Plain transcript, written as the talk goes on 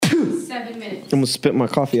7 minutes. I'm gonna spit my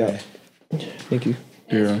coffee out. Thank you.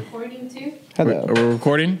 And it's recording too? Hello. Are we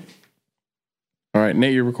recording? All right,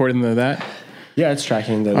 Nate, you're recording that? Yeah, it's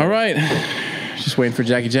tracking. All right. Just waiting for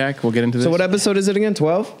Jackie Jack. We'll get into this. So what episode is it again?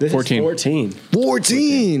 12? This 14. is 14.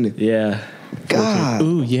 14. Yeah. God.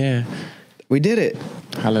 Ooh, yeah. We did it.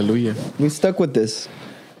 Hallelujah. We stuck with this.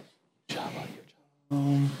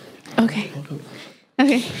 Okay.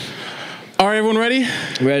 Okay. All right, everyone ready?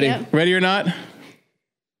 Ready. Yep. Ready or not?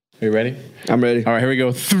 Are you ready? I'm ready. All right, here we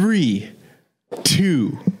go. 3,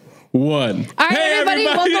 2, 1. All right, everybody,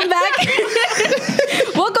 welcome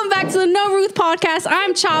back. Welcome back to the No Ruth podcast.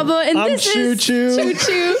 I'm Chaba, and I'm this Choo is Choo. Choo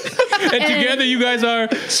Choo. And together you guys are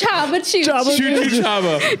Chaba Choo Choo Choo. Choo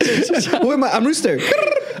Chaba. Who am I? I'm Rooster.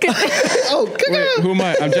 Oh, Wait, who am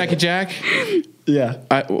I? I'm Jackie Jack. Yeah.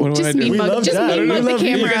 What do I Just do? me, We mug. love Just Jack. me, We mug the love you.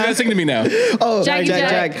 You guys camera. gotta sing to me now. Oh, Jackie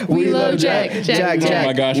Jack. We love Jack. Jack. Oh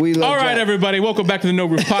my gosh. We love All right, Jack. everybody. Welcome back to the No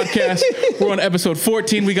Roof podcast. We're on episode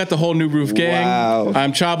 14. We got the whole New Roof gang. Wow.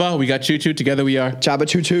 I'm Chaba. We got Choo Choo. Together we are. Chaba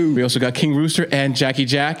Choo Choo. We also got King Rooster and Jackie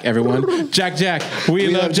Jack. Everyone. Jack Jack. We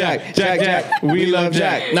love Jack. Jack. We love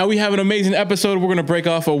Jack. Now we have an amazing episode. We're going to break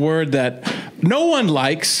off a word that no one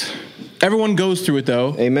likes. Everyone goes through it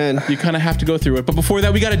though. Amen. You kind of have to go through it. But before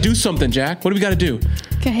that, we got to do something, Jack. What do we got to do?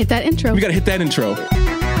 Okay, hit that intro. We got to hit that intro.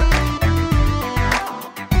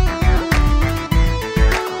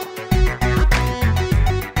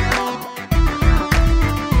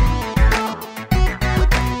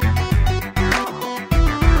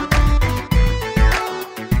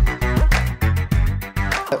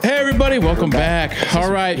 Hey everybody, welcome back.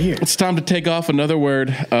 All right, it's time to take off another word.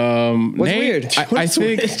 What's Nate, weird? I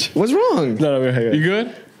think What's wrong? No, hang on. you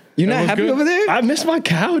good. You not Everyone's happy good? over there? I missed my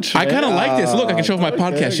couch. I man. kind of like this. Look, I can show off my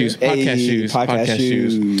podcast shoes. Podcast Hey, shoes. podcast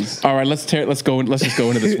shoes. All right, let's just go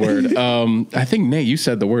into this word. I think Nate, you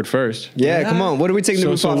said the word first. Yeah, come on. What are we taking the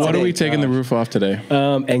roof So off what today? are we taking the roof off today?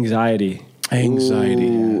 Anxiety. Anxiety.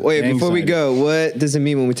 Ooh. Wait, before we Anxiety. go, what does it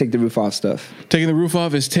mean when we take the roof off stuff? Taking the roof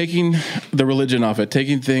off is taking the religion off it,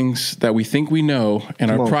 taking things that we think we know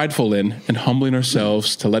and are on. prideful in, and humbling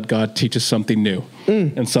ourselves to let God teach us something new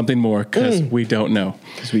and something more because we don't know.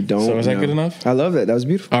 Because we don't So is that know. good enough? I love it. That was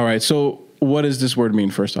beautiful. All right. So what does this word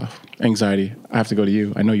mean? First off, anxiety. I have to go to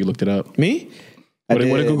you. I know you looked it up. Me? What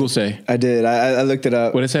did Google say? I did. I looked it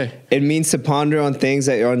up. What did it say? It means to ponder on things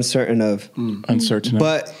that you're uncertain of, Uncertain.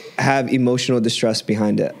 but have emotional distress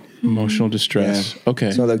behind it. Emotional distress. Yeah.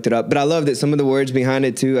 Okay. So I looked it up. But I loved it. Some of the words behind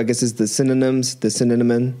it too, I guess it's the synonyms.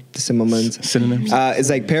 Synonyms. It's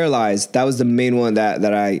like paralyzed. That was the main one that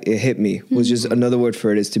it hit me. Was just another word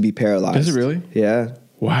for it is to be paralyzed. Is it really? Yeah.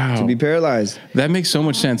 Wow. To be paralyzed. That makes so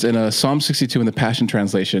much sense. In Psalm 62 in the Passion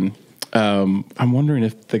Translation, I'm wondering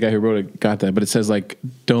if the guy who wrote it got that, but it says like,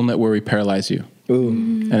 don't let worry paralyze you. Ooh.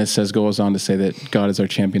 And it goes on to say that God is our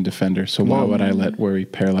champion defender. So why would I let worry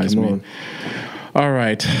paralyze me? on. All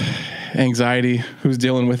right. Anxiety. Who's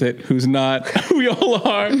dealing with it? Who's not? We all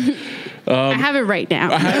are. I have it right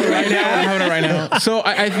now. I'm having it right now. So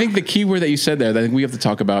I think the key word that you said there that I think we have to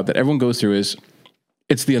talk about that everyone goes through is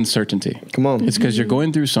it's the uncertainty. Come on. It's because you're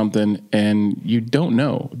going through something and you don't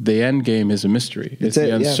know. The end game is a mystery. It's That's the it,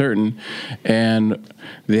 yeah. uncertain. And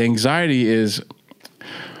the anxiety is,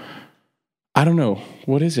 I don't know.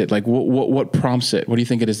 What is it? Like, what prompts it? What do you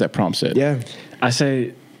think it is that prompts it? Yeah. I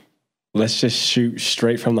say, let's just shoot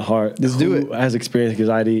straight from the heart. Let's do Who it. has experienced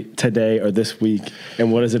anxiety today or this week,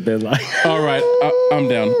 and what has it been like? All right. I'm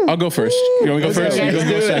down. I'll go first. You want me to go first? go. You Let's go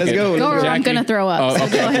do it. second. Let's go. Go, or I'm Jackie? going to throw up. Oh, So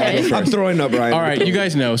okay. go ahead. I'm throwing up, Ryan. All right, you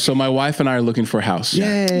guys know. So my wife and I are looking for a house.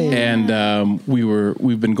 Yay. And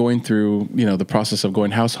we've been going through the process of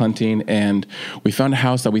going house hunting, and we found a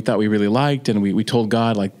house that we thought we really liked, and we told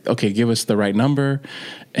God like, okay, give us the right number,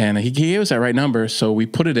 and He gave us that right number, so we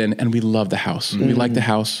put it in, and we love the house. We like the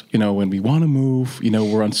house. When we want to move,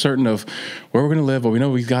 we're uncertain of where we're going to live, but we know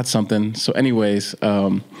we've got something. So, anyways.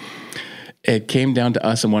 It came down to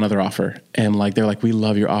us and one other offer. And they're like, we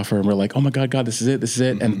love your offer. And we're like, oh my God, this is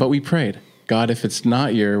it. But we prayed, God, if it's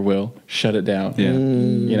not your will, shut it down.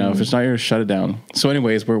 Yeah. If it's not yours, shut it down. So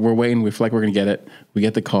anyways, we're waiting. We feel like we're going to get it. We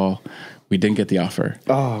get the call. We didn't get the offer.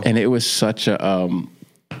 Oh. And it was such a,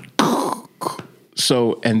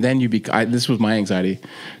 and then this was my anxiety.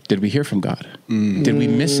 Did we hear from God? Did we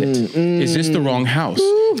miss it? Is this the wrong house?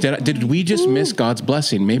 Did we just miss God's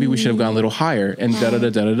blessing? Maybe we should have gone a little higher and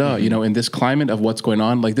da-da-da-da-da-da. In this climate of what's going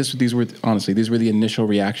on, these were the initial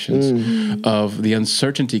reactions of the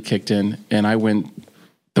uncertainty kicked in, and I went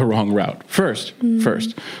the wrong route first.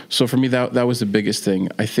 So for me, that was the biggest thing.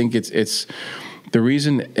 I think it's the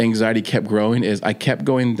reason anxiety kept growing is I kept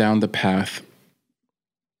going down the path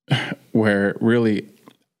where really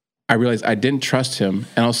I realized I didn't trust him.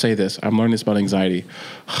 And I'll say this, I'm learning this about anxiety.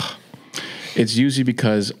 It's usually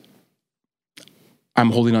because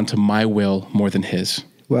I'm holding on to my will more than his.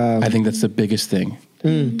 Wow. I think that's the biggest thing.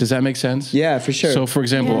 Does that make sense? Yeah, for sure. So, for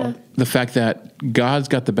example, the fact that God's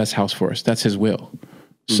got the best house for us, that's his will.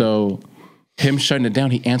 So him shutting it down,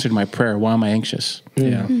 he answered my prayer. Why am I anxious?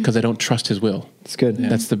 Yeah. Because I don't trust his will. It's good.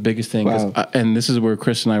 That's the biggest thing. Wow. And this is where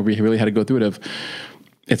Chris and I really had to go through it.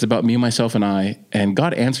 It's about me, myself, and I. And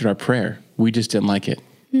God answered our prayer. We just didn't like it.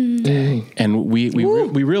 And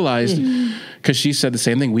we realized, because she said the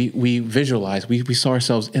same thing, we visualized, we saw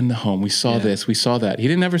ourselves in the home. We saw this, we saw that. He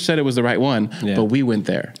didn't ever said it was the right one, but we went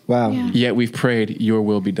there. Wow. Yet we've prayed, your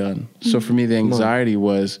will be done. So for me, the anxiety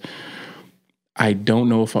was, I don't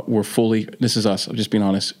know if we're fully, this is us, I'm just being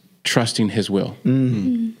honest, trusting his will.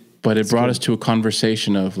 But it brought us to a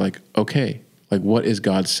conversation of like, okay, like what is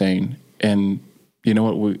God saying? And you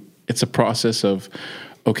know what, it's a process of,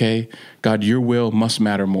 okay, God, your will must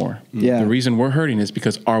matter more. Yeah. The reason we're hurting is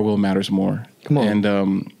because our will matters more. Come on.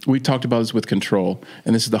 And we talked about this with control.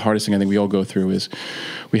 And this is the hardest thing I think we all go through is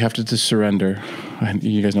we have to just surrender. And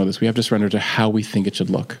you guys know this. We have to surrender to how we think it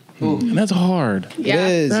should look. And that's hard. Yeah.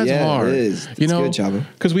 It is. That's hard. It is. You know, good, Chavo.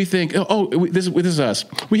 because we think, this is us.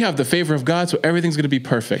 We have the favor of God, so everything's going to be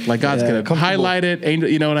perfect. Like God's going to highlight it.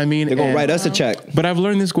 You know what I mean? They're going to write us a check. But I've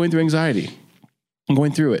learned this going through anxiety. I'm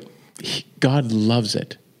going through it. God loves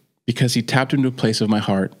it because he tapped into a place of my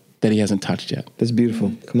heart that he hasn't touched yet. That's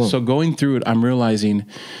beautiful. Come on. So going through it, I'm realizing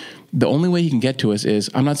the only way he can get to us is,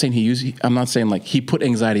 I'm not saying like he put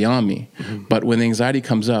anxiety on me, but when the anxiety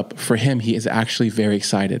comes up for him, he is actually very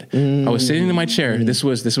excited. I was sitting in my chair. This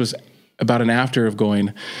was about an after of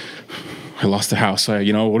going, I lost the house. I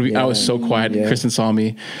was so quiet. Yeah. Kristen saw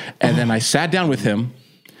me. And then I sat down with him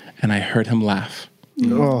and I heard him laugh.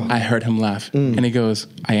 Oh. I heard him laugh. And he goes,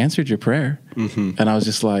 I answered your prayer. And I was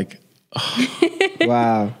just like,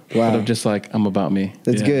 Wow. but I'm just like, I'm about me.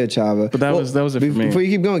 That's good, Chava. But that was it for me. Before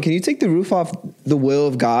you keep going, can you take the roof off the will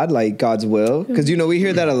of God, like God's will? Because, we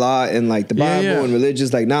hear that a lot in like the Bible and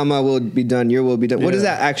religious, like, now my will be done, your will be done. What does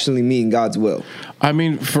that actually mean, God's will? I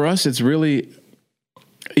mean, for us, it's really,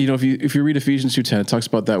 if you read Ephesians 2:10, it talks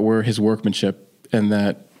about that we're his workmanship and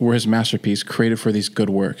that we're his masterpiece created for these good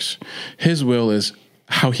works. His will is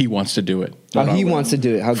how he wants to do it. How he wants to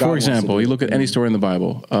do it. How God For wants to example, do it. you look at any story in the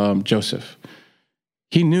Bible, Joseph,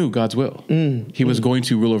 he knew God's will. He was going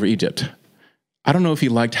to rule over Egypt. I don't know if he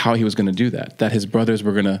liked how he was going to do that his brothers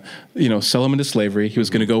were going to, sell him into slavery. He was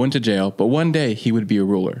going to go into jail, but one day he would be a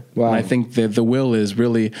ruler. Wow. And I think that the will is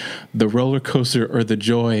really the roller coaster or the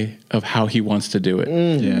joy of how he wants to do it.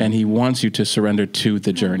 And he wants you to surrender to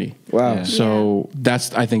the journey. Wow. Yeah. So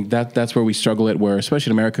I think that's where we struggle at, where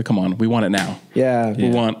especially in America, come on, we want it now. Yeah. We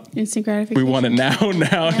want Instant gratification. we want it now.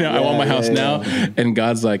 I want my house yeah, now. And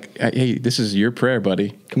God's like, hey, this is your prayer,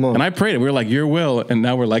 buddy. Come on. And I prayed it. We were like, your will. And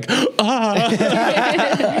now we're like,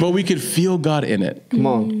 but we could feel God in it. Come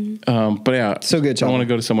on. But yeah. So good, I John. want to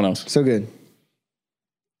go to someone else. So good.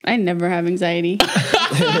 I never have anxiety.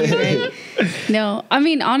 No, I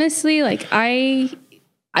mean, honestly, like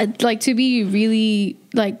I'd like to be really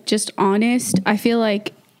like just honest. I feel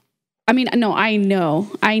like, I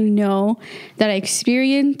know that I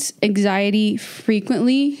experience anxiety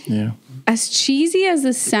frequently. Yeah. As cheesy as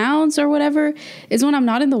this sounds or whatever, is when I'm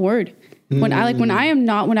not in the word. When I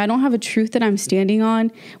don't have a truth that I'm standing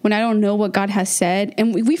on, when I don't know what God has said,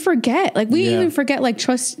 and we forget, like we even forget, like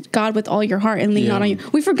trust God with all your heart and lean not on you.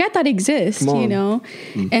 We forget that exists,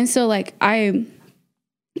 And so like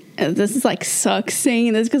this is like sucks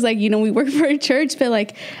saying this because like we work for a church, but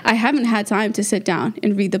like I haven't had time to sit down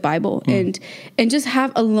and read the Bible and just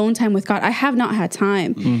have alone time with God. I have not had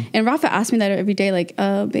time. And Rafa asks me that every day, like,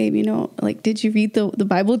 babe, like, did you read the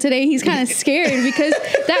Bible today? He's kind of scared because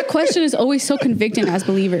that question is always so convicting as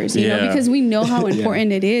believers, you know, because we know how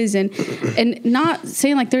important it is, and not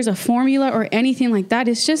saying like there's a formula or anything like that.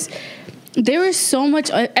 It's just there is so much.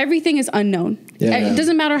 Everything is unknown. Yeah. It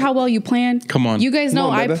doesn't matter how well you plan. Come on. You guys know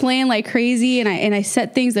I baby. plan like crazy and I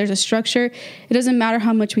set things. There's a structure. It doesn't matter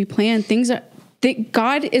how much we plan.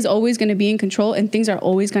 God is always going to be in control and things are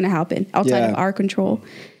always going to happen outside of our control.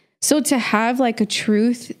 So to have like a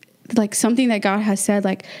truth, like something that God has said,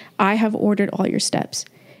 like, I have ordered all your steps.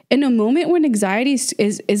 In a moment when anxiety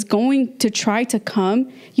is going to try to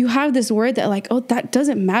come, you have this word that like, oh, that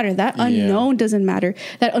doesn't matter. That unknown doesn't matter.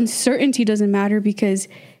 That uncertainty doesn't matter because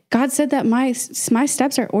God said that my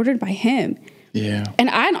steps are ordered by him. Yeah. And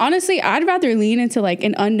I'd rather lean into like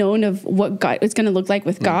an unknown of what God is going to look like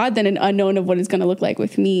with God than an unknown of what it's going to look like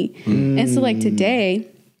with me. And so like today,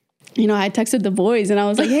 I texted the boys and I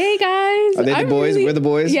was like, hey guys. Are they the boys? We're the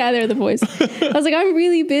boys? Yeah, they're the boys. I was like, I'm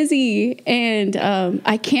really busy and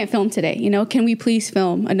I can't film today. Can we please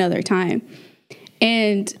film another time?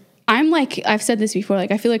 And I'm like, I've said this before,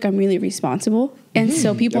 like I feel like I'm really responsible. And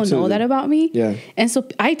so people know that about me. Yeah. And so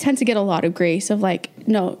I tend to get a lot of grace of like,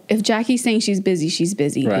 no, if Jackie's saying she's busy, she's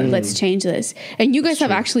busy. Right. Let's change this. And you guys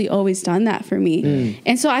have actually always done that for me.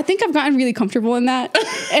 And so I think I've gotten really comfortable in that.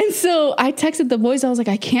 And so I texted the boys. I was like,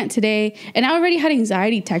 I can't today. And I already had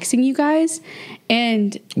anxiety texting you guys.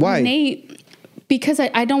 And why? Nate, because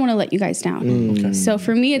I don't want to let you guys down. Okay. So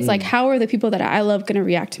for me, it's like, how are the people that I love going to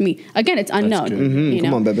react to me? Again, it's unknown.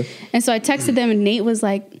 Come on, baby. And so I texted them and Nate was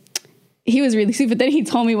like, he was really sweet, but then he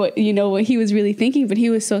told me what he was really thinking, but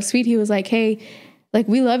he was so sweet. He was like, hey, like,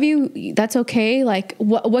 we love you. That's okay. Like,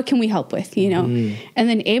 what can we help with, And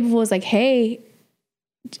then Abel was like, hey,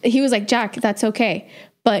 he was like, Jack, that's okay,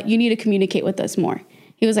 but you need to communicate with us more.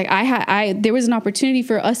 He was like, there was an opportunity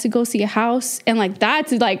for us to go see a house. And like,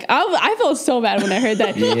 that's like, I felt so bad when I heard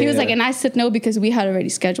that. He was like, and I said no, because we had already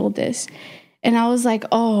scheduled this. And I was like,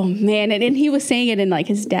 oh man. And he was saying it in like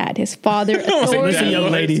his father, authority,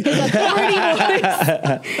 young lady. His authority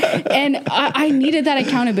voice. And I needed that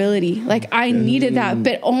accountability. Like I needed that,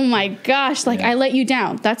 but oh my gosh, like I let you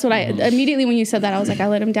down. That's what immediately when you said that, I was like, I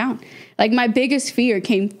let him down. Like my biggest fear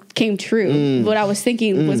came true. What I was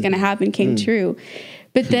thinking was going to happen came true.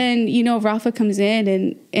 But then, Rafa comes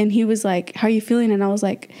in and he was like, how are you feeling? And I was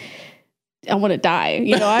like, I want to die.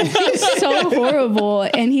 I feel so horrible.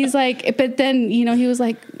 And he's like, but then, he was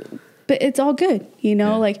like, but it's all good,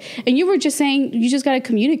 like, and you were just saying, you just got to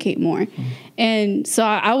communicate more. And so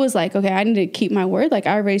I was like, okay, I need to keep my word. Like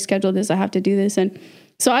I already scheduled this. I have to do this. And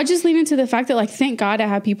so I just lean into the fact that like, thank God I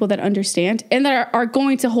have people that understand and that are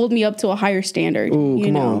going to hold me up to a higher standard, Ooh,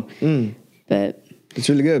 come on. But it's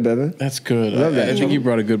really good, baby. That's good. I think you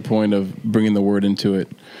brought a good point of bringing the word into it,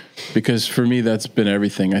 because for me, that's been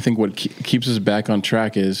everything. I think what keeps us back on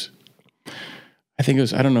track is, I think it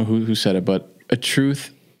was, I don't know who said it, but a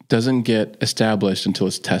truth doesn't get established until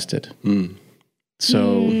it's tested.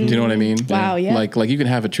 So do you know what I mean? Wow, yeah. Like you can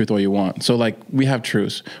have a truth all you want. So like we have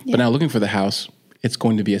truths, but now looking for the house, it's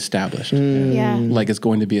going to be established. Yeah. Like it's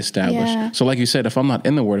going to be established. Yeah. So like you said, if I'm not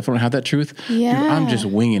in the word, if I don't have that truth, dude, I'm just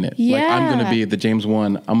winging it. Yeah. Like I'm going to be the James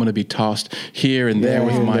 1. I'm going to be tossed here and there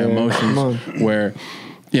with my emotions where,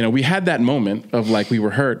 we had that moment of like, we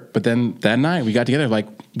were hurt, but then that night we got together, like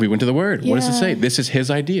we went to the word. What does it say? This is his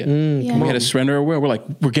idea. We had to surrender our will. We're like,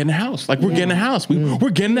 we're getting a house. Like we're getting a house. We're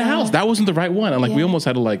getting a house. That wasn't the right one. And like, we almost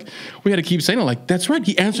had to we had to keep saying it like, that's right.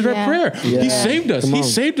 He answered our prayer. He saved us. He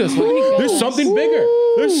saved us. Like, there's something bigger.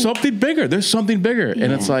 There's something bigger. There's something bigger.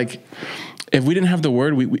 And it's like, if we didn't have the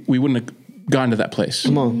word, we wouldn't have gone to that place.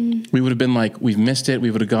 Come on. We would have been like, we've missed it. We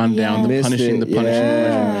would have gone down the punishing.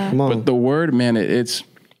 Come on. But the word, man, it's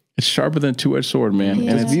sharper than a two-edged sword, man.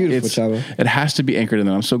 And it's beautiful, Chava. It has to be anchored in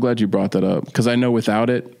that. I'm so glad you brought that up, because I know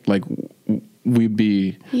without it, like we'd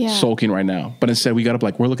be sulking right now. But instead, we got up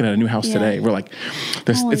like, we're looking at a new house today. We're like,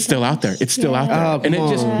 it's still out there. It's still out there.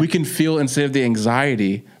 And we can feel, instead of the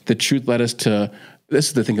anxiety, the truth led us to, this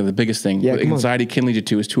is the thing of the biggest thing. What anxiety can lead you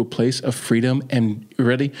to is to a place of freedom. And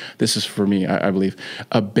ready, this is for me, I believe,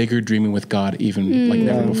 a bigger dreaming with God, even like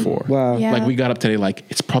never before. Wow. Yeah. Like we got up today, like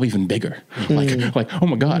it's probably even bigger. Like oh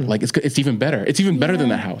my God, like it's even better. It's even better than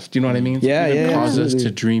that house. Do you know what I mean? Yeah, Cause us to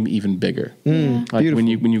dream even bigger. Like when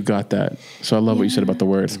you got that. So I love what you said about the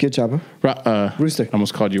word. It's good, Chava. Rooster. I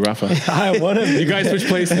almost called you Rafa. I want to. You guys switch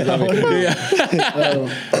places.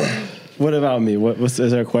 What about me? Is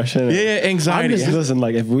there a question? Yeah, anxiety. Listen,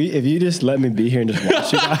 like if you just let me be here and just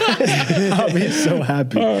watch you guys, I'll be so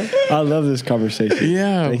happy. I love this conversation.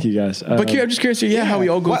 Yeah, thank you guys. But I'm just curious, how we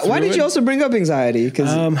all go. Why did you also bring up anxiety?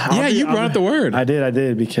 Because you brought up the word. I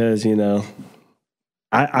did because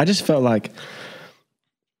I just felt like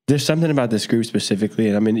there's something about this group specifically,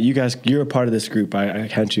 and I mean, you guys, you're a part of this group. I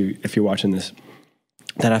count you if you're watching this.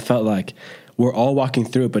 That I felt like we're all walking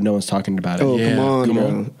through it, but no one's talking about it. Oh, come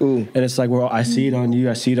on. Ooh. And it's like, I see it on you,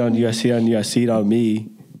 I see it on you, I see it on you, I see it on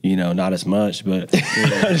me. Not as much, but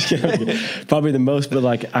probably the most. But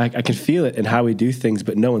like, I can feel it in how we do things,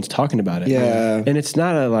 but no one's talking about it. Yeah. And it's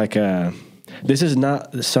not this is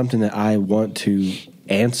not something that I want to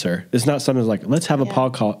answer. It's not something like, let's have a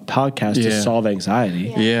podcast to solve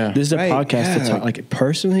anxiety. Yeah. This is a podcast to talk. Like,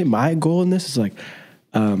 personally, my goal in this is like,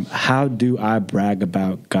 how do I brag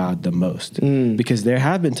about God the most? Because there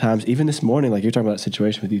have been times, even this morning, like you're talking about that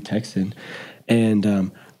situation with you texting,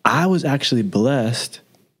 and I was actually blessed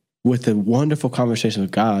with a wonderful conversation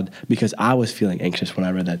with God because I was feeling anxious when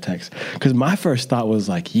I read that text. Because my first thought was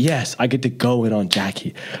like, yes, I get to go in on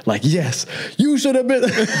Jackie. Like, yes, you should have been. I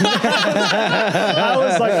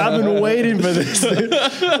was like, I've been waiting for this.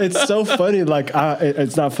 It's so funny. Like,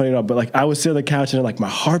 it's not funny at all, but like I was sitting on the couch and like my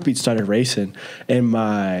heartbeat started racing and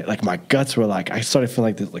my guts were like, I started feeling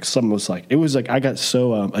like this, like something was like, it was like, I got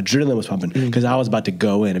so adrenaline was pumping because I was about to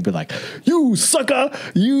go in and be like, you sucker,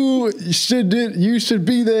 you should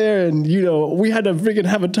be there. And, you know, we had to freaking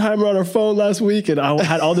have a timer on our phone last week and I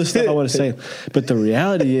had all this stuff I want to say. But the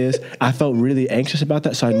reality is I felt really anxious about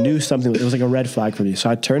that. So I knew something, it was like a red flag for me. So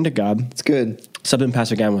I turned to God. It's good. Something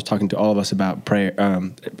Pastor Gavin was talking to all of us about prayer.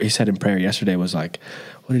 He said in prayer yesterday was like,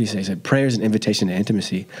 what did he say? He said, prayer is an invitation to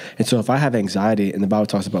intimacy. And so if I have anxiety, and the Bible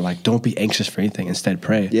talks about like, don't be anxious for anything, instead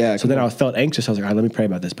pray. Yeah. So then I felt anxious. I was like, all right, let me pray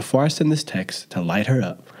about this. Before I send this text to light her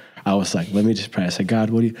up, I was like, let me just pray. I said,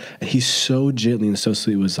 God, what do you, and he's so gently and so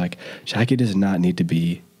sweet was like, Jackie does not need to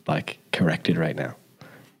be like corrected right now.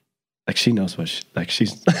 Like she knows what she's like,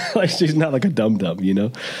 she's not like a dum-dum, you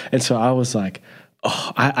know? And so I was like,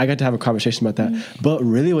 oh, I got to have a conversation about that. Mm-hmm. But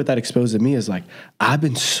really what that exposed to me is like, I've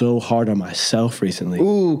been so hard on myself recently.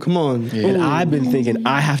 Ooh, come on. Yeah. And I've been thinking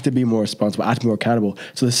I have to be more responsible. I have to be more accountable.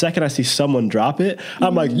 So the second I see someone drop it,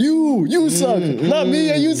 I'm like, you suck. Not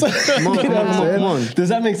me, you suck. Come on, you know come on. Does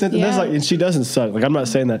that make sense? Yeah. And that's like, and she doesn't suck. Like, I'm not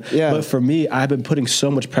saying that. Yeah. But for me, I've been putting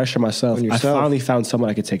so much pressure on myself. I finally found someone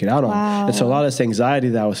I could take it out on. And so a lot of this anxiety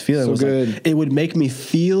that I was feeling was like, it would make me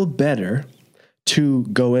feel better to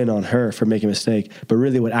go in on her for making a mistake, but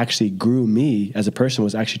really what actually grew me as a person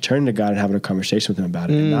was actually turning to God and having a conversation with him about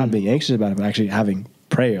it and not being anxious about it, but actually having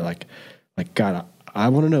prayer, like God, I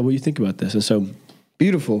want to know what you think about this. And so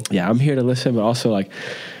beautiful. Yeah, I'm here to listen, but also like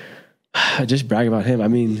just brag about him. I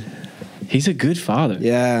mean, he's a good father.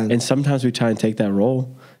 Yeah. And sometimes we try and take that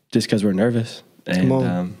role just because we're nervous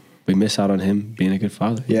and we miss out on him being a good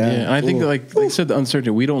father. Yeah. And I think like I said, the uncertainty,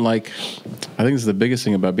 we don't like, I think this is the biggest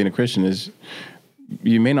thing about being a Christian is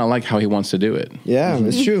you may not like how he wants to do it. Yeah,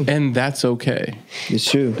 it's true. And that's okay. It's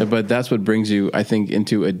true. But that's what brings you, I think,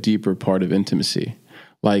 into a deeper part of intimacy.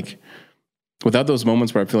 Like without those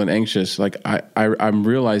moments where I'm feeling anxious, like I'm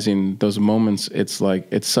realizing those moments, it's like,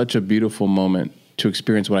 it's such a beautiful moment to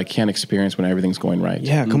experience what I can't experience when everything's going right.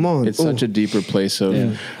 Yeah, come on. It's such a deeper place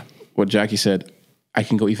of what Jackie said. I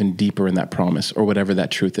can go even deeper in that promise or whatever that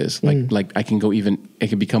truth is. Like I can go even, it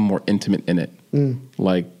can become more intimate in it.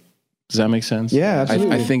 Like, does that make sense? Yeah,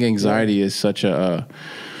 absolutely. I think anxiety is such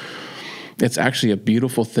it's actually a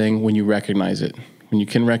beautiful thing when you recognize it. When you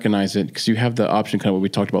can recognize it, because you have the option, kind of what we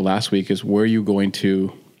talked about last week, is what route are you going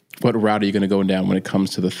to go down when it comes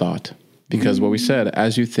to the thought? Because what we said,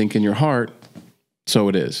 as you think in your heart, so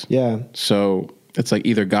it is. Yeah. So it's like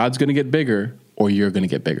either God's going to get bigger or you're going to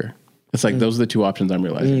get bigger. It's like those are the two options I'm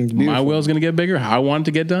realizing. My will is going to get bigger, how I want it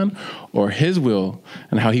to get done, or his will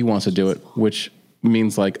and how he wants to do it, which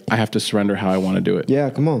means like I have to surrender how I want to do it.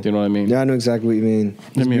 Yeah, come on. Do you know what I mean? Yeah, I know exactly what you mean.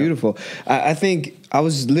 It's beautiful. I think I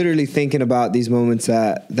was literally thinking about these moments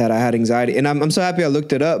that I had anxiety, and I'm so happy I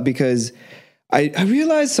looked it up because I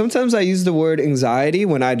realized sometimes I use the word anxiety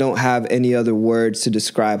when I don't have any other words to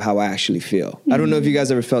describe how I actually feel. I don't know if you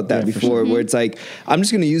guys ever felt that before, where it's like, I'm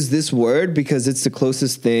just going to use this word because it's the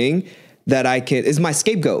closest thing that is my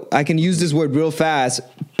scapegoat. I can use this word real fast,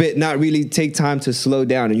 but not really take time to slow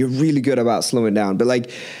down. And you're really good about slowing down. But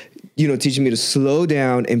like, you know, teaching me to slow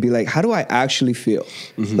down and be like, how do I actually feel?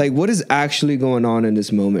 Like, what is actually going on in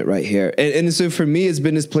this moment right here? And so for me, it's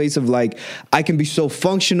been this place of like, I can be so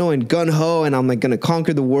functional and gung-ho and I'm like going to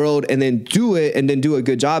conquer the world and then do it and then do a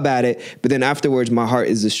good job at it. But then afterwards, my heart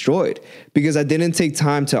is destroyed because I didn't take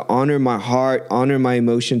time to honor my heart, honor my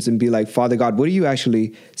emotions and be like, Father God, what do you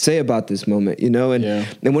actually say about this moment? You know? And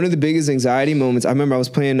one of the biggest anxiety moments, I remember I was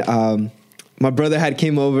playing, my brother had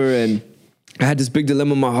came over and I had this big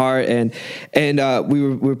dilemma in my heart, and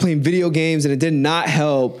we were playing video games, and it did not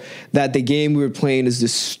help that the game we were playing is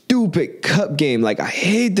this stupid cup game. Like, I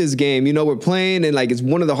hate this game. You know, we're playing, and like it's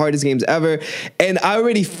one of the hardest games ever. And I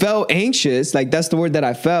already felt anxious. Like, that's the word that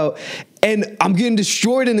I felt. And I'm getting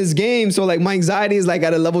destroyed in this game, so like my anxiety is like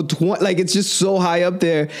at a level 20. Like, it's just so high up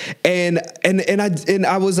there. And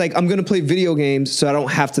I was like, I'm gonna play video games so I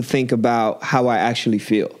don't have to think about how I actually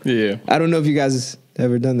feel. Yeah. I don't know if you guys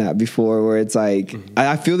ever done that before, where it's like,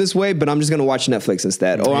 I feel this way, but I'm just gonna watch Netflix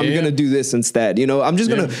instead, or I'm gonna do this instead. You know, I'm just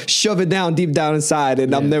gonna shove it down deep down inside,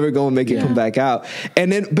 and I'm never gonna make it come back out.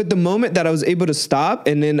 And then, but the moment that I was able to stop,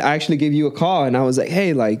 and then I actually gave you a call, and I was like,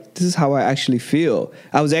 hey, like, this is how I actually feel.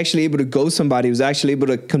 I was actually able to go somebody, was actually able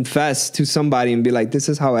to confess to somebody and be like, this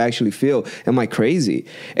is how I actually feel. Am I crazy?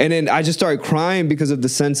 And then I just started crying because of the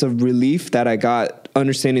sense of relief that I got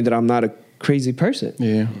understanding that I'm not a crazy person.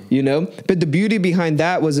 Yeah. You know? But the beauty behind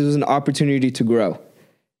that was it was an opportunity to grow.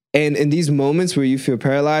 And in these moments where you feel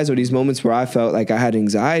paralyzed, or these moments where I felt like I had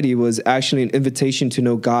anxiety, was actually an invitation to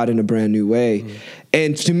know God in a brand new way.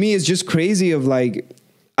 And to me, it's just crazy of like,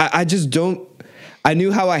 I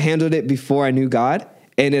knew how I handled it before I knew God,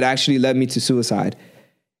 and it actually led me to suicide.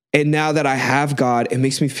 And now that I have God, it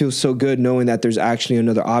makes me feel so good knowing that there's actually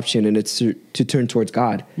another option, and it's to turn towards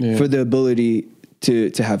God for the ability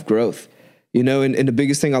to have growth. You know, and the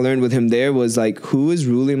biggest thing I learned with him there was like, who is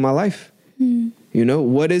ruling my life? You know,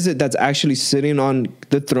 what is it that's actually sitting on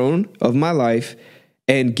the throne of my life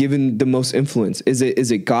and giving the most influence? Is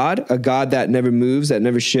it God, a God that never moves, that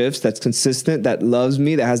never shifts, that's consistent, that loves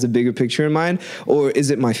me, that has a bigger picture in mind? Or is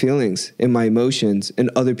it my feelings and my emotions and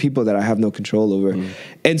other people that I have no control over?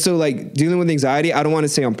 And so like dealing with anxiety, I don't want to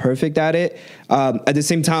say I'm perfect at it. At the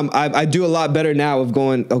same time, I do a lot better now of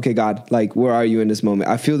going, okay, God, like, where are you in this moment?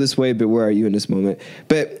 I feel this way, but where are you in this moment?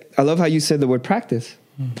 But I love how you said the word practice.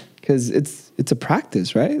 Because it's a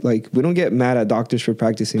practice, right? Like, we don't get mad at doctors for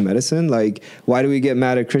practicing medicine. Like, why do we get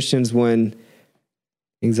mad at Christians when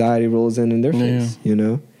anxiety rolls in their face, you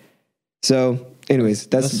know? So, anyways,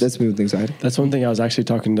 that's me with anxiety. That's one thing I was actually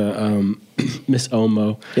talking to Miss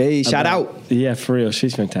Omo. Hey, shout out. Yeah, for real.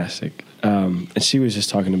 She's fantastic. And she was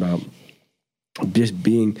just talking about just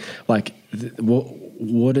being like,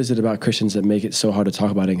 what is it about Christians that make it so hard to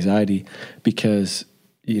talk about anxiety? Because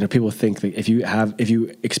you know, people think that if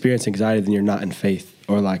you experience anxiety, then you're not in faith,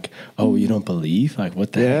 or like, oh, you don't believe? Like,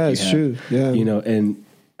 what the heck? Yeah, it's true. Yeah. You know, and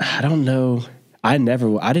I don't know. I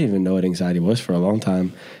didn't even know what anxiety was for a long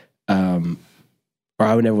time. Or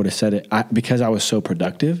I would never would have said it because I was so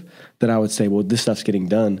productive that I would say, well, this stuff's getting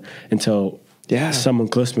done, until someone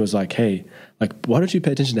close to me was like, hey, like, why don't you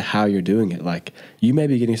pay attention to how you're doing it? Like, you may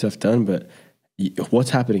be getting stuff done, but what's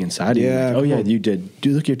happening inside of you? Like, oh yeah, you did.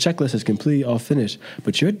 Dude, look, your checklist is complete, all finished,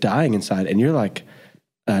 but you're dying inside, and you're like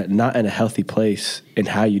not in a healthy place in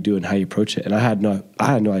how you do and how you approach it. And I had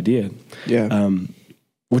no idea. Yeah.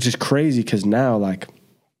 Which is crazy, because now, like,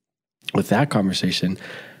 with that conversation,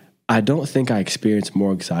 I don't think I experience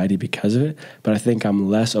more anxiety because of it, but I think I'm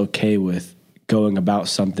less okay with going about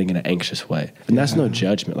something in an anxious way. And that's no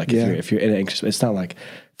judgment. Like, if you're in an anxious way, it's not like,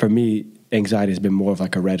 for me, anxiety has been more of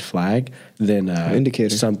like a red flag than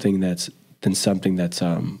indicator. something that's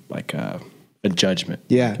like a judgment.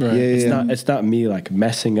 Yeah. Right. It's not me like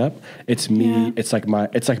messing up. It's me. Yeah. It's like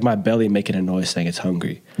my belly making a noise saying it's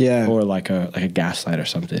hungry. Yeah. Or like a gaslight or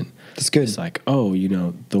something. That's good. It's like, oh, you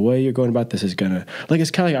know, the way you're going about this is gonna, like, it's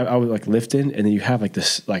kind of like I was like lifting, and then you have like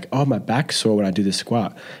this, like, oh, my back's sore when I do this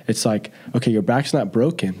squat. It's like, okay, your back's not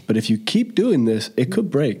broken, but if you keep doing this, it could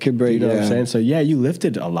break. You know what I'm saying? So yeah, you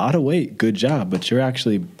lifted a lot of weight. Good job. But you're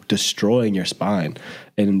actually destroying your spine.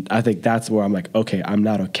 And I think that's where I'm like, okay, I'm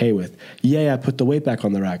not okay with, I put the weight back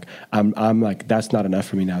on the rack. I'm like, that's not enough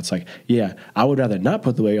for me now. It's like, I would rather not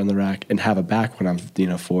put the weight on the rack and have a back when I'm,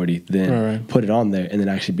 40 than put it on there and then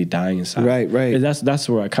actually be dying inside. Right. And that's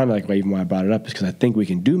where I kind of like, even why I brought it up, is because I think we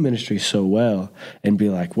can do ministry so well and be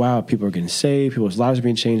like, wow, people are getting saved, people's lives are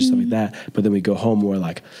being changed, stuff like that. But then we go home, we're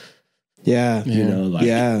like, do you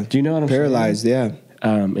know what I'm paralyzed, saying?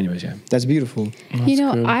 Anyways, that's beautiful. That's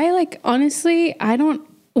good. I like, honestly, I don't,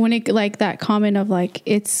 when it like that comment of like,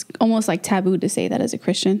 it's almost like taboo to say that as a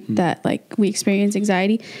Christian, that like we experience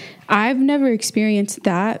anxiety. I've never experienced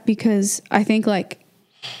that, because I think like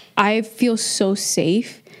I feel so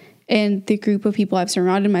safe in the group of people I've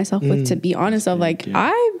surrounded myself with, to be honest, of like,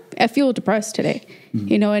 I feel depressed today,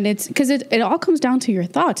 and it's because it all comes down to your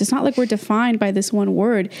thoughts. It's not like we're defined by this one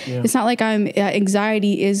word. It's not like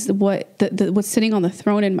anxiety is what's sitting on the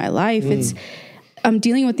throne in my life. It's, I'm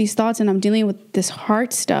dealing with these thoughts, and I'm dealing with this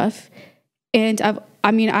heart stuff. And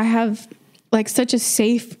I have like such a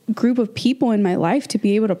safe group of people in my life to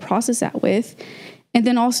be able to process that with. And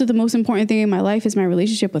then also the most important thing in my life is my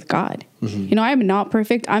relationship with God. I am not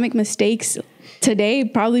perfect. I make mistakes today,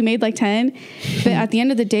 probably made like 10, but at the end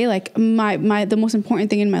of the day, like the most important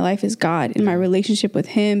thing in my life is God and my relationship with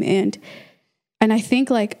him. And I think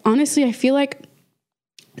like, honestly, I feel like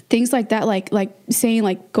things like that, like saying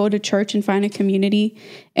like go to church and find a community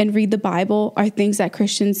and read the Bible, are things that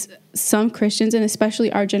some Christians, and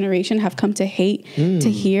especially our generation, have come to hate to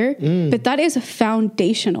hear. But that is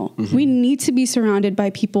foundational. We need to be surrounded by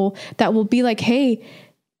people that will be like, hey,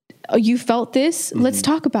 you felt this, let's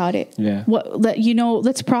talk about it.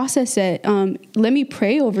 Let's process it. Let me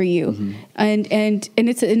pray over you. And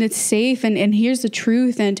it's safe, and here's the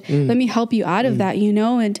truth, and let me help you out of that,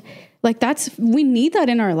 and like we need that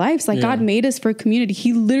in our lives. Like God made us for community.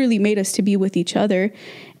 He literally made us to be with each other.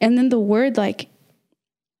 And then the word, like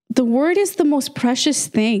the word is the most precious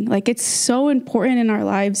thing. Like, it's so important in our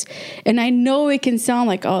lives. And I know it can sound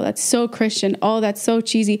like, oh, that's so Christian. Oh, that's so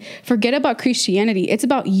cheesy. Forget about Christianity. It's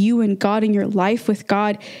about you and God and your life with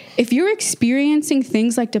God. If you're experiencing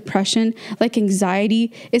things like depression, like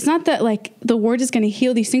anxiety, it's not that like the word is going to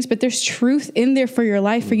heal these things, but there's truth in there for your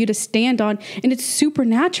life for you to stand on. And it's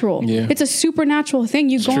supernatural. Yeah. It's a supernatural thing.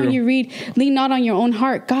 You go and you read, lean not on your own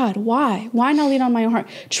heart. God, why? Why not lean on my own heart?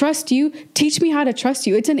 Trust you. Teach me how to trust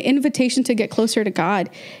you. It's an invitation to get closer to God.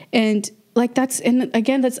 And like, that's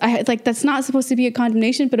not supposed to be a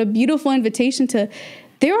condemnation, but a beautiful invitation to,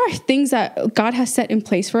 there are things that God has set in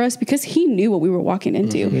place for us because he knew what we were walking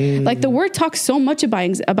into. Mm-hmm. Like, the word talks so much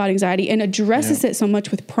about anxiety and addresses it so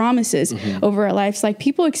much with promises over our lives. Like,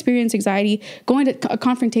 people experience anxiety going to a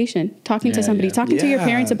confrontation, talking to somebody, talking to your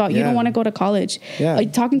parents about you don't want to go to college,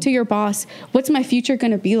 like talking to your boss. What's my future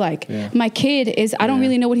going to be like? My kid is, I don't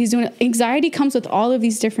really know what he's doing. Anxiety comes with all of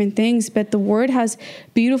these different things, but the word has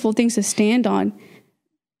beautiful things to stand on.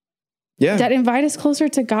 That invite us closer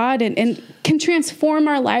to God and can transform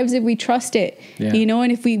our lives if we trust it, you know,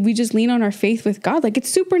 and if we just lean on our faith with God, like, it's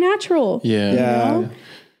supernatural. You know?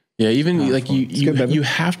 Even like you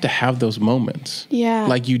have to have those moments.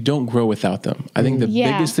 Like, you don't grow without them. I think the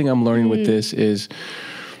biggest thing I'm learning with this is,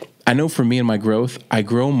 I know for me in my growth, I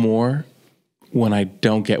grow more when I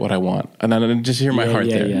don't get what I want. And then just hear my heart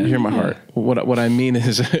there. Hear my heart. What I mean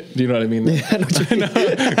is, do you know what I mean?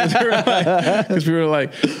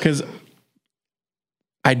 Because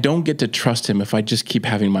I don't get to trust him if I just keep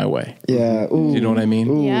having my way. You know what I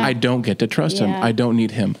mean? I don't get to trust him. I don't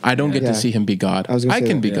need him. I don't get to see him be God. I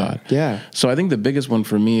can be God. So I think the biggest one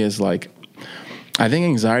for me is like, I think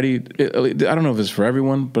anxiety, I don't know if it's for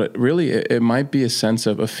everyone, but really it might be a sense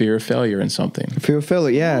of a fear of failure in something. Fear of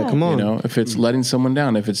failure, come on. You know, if it's letting someone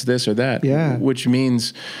down, if it's this or that, which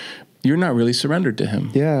means you're not really surrendered to him.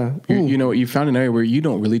 You know, you found an area where you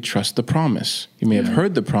don't really trust the promise. You may have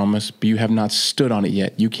heard the promise, but you have not stood on it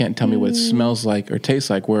yet. You can't tell me what it smells like or tastes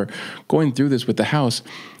like. We're going through this with the house.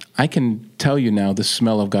 I can tell you now the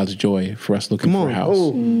smell of God's joy for us looking for a house.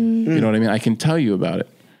 You know what I mean? I can tell you about it,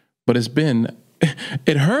 but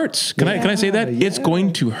it hurts. Can I say that? It's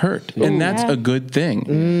going to hurt. And that's a good thing.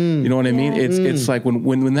 You know what I mean? It's like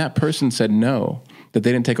when that person said no, that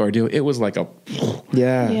they didn't take our deal, it was like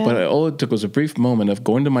but all it took was a brief moment of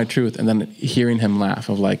going to my truth and then hearing him laugh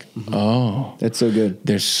of like, oh, that's so good.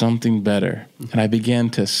 There's something better. And I began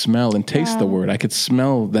to smell and taste the word. I could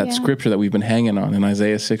smell that scripture that we've been hanging on in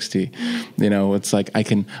Isaiah 60. You know, it's like I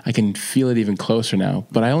can feel it even closer now.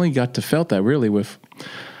 But I only got to felt that really with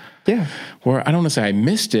where I don't want to say I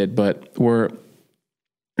missed it, but where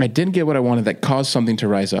I didn't get what I wanted that caused something to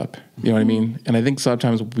rise up. You know what I mean? And I think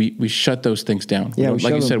sometimes we shut those things down.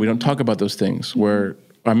 Like you said, we don't talk about those things where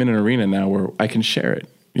I'm in an arena now where I can share it.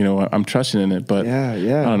 You know, I'm trusting in it, but I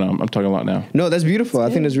don't know. I'm talking a lot now. No, that's beautiful. I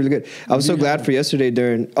think that's really good. I was so glad for yesterday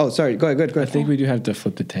during, go ahead. I think we do have to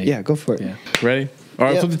flip the tape. Yeah, go for it. Ready? All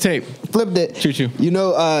right, flip the tape. Flipped it. Choo-choo. You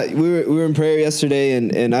know, we were in prayer yesterday,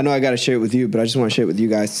 and I know I got to share it with you, but I just want to share it with you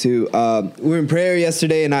guys too. We were in prayer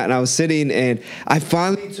yesterday, and I was sitting, and I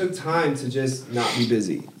finally took time to just not be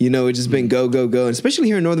busy. You know, it's just been go, go, go. And especially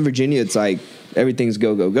here in Northern Virginia, it's like everything's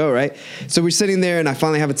go, go, go, right? So we're sitting there, and I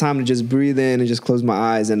finally have a time to just breathe in and just close my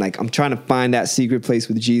eyes, and like I'm trying to find that secret place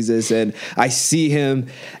with Jesus, and I see him,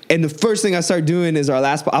 and the first thing I start doing is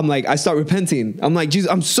I start repenting. I'm like, Jesus,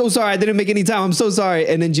 I'm so sorry. I didn't make any time. I'm so sorry.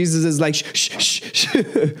 And then Jesus is like, shh.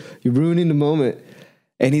 You're ruining the moment.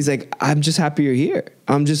 And he's like, I'm just happy you're here.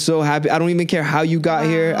 I'm just so happy. I don't even care how you got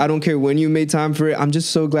here. I don't care when you made time for it. I'm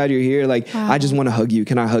just so glad you're here. Like, I just want to hug you.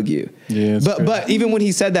 Can I hug you? Yeah. But even when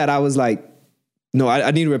he said that, I was like, no,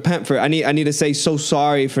 I need to repent for it. I need to say so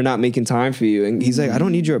sorry for not making time for you. And he's like, I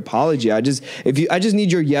don't need your apology. I just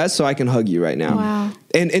need your yes so I can hug you right now. Wow.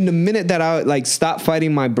 And in the minute that I like stopped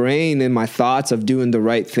fighting my brain and my thoughts of doing the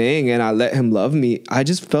right thing and I let him love me, I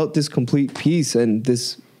just felt this complete peace and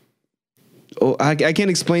this, I can't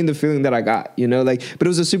explain the feeling that I got, you know, like, but it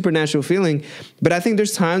was a supernatural feeling. But I think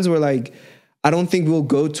there's times where like, I don't think we'll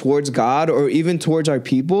go towards God or even towards our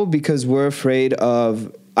people because we're afraid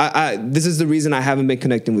of, this is the reason I haven't been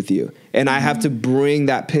connecting with you. And I have to bring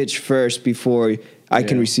that pitch first before I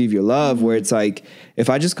can receive your love, where it's like, if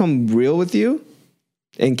I just come real with you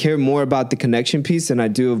and care more about the connection piece than I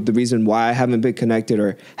do of the reason why I haven't been connected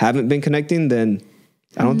or haven't been connecting, then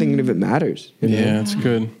I don't think any of it matters. You know? Yeah, that's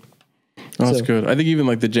good. Oh, that's good. I think even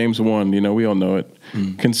like the James 1, you know, we all know it.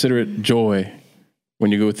 Consider it joy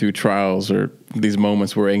when you go through trials or these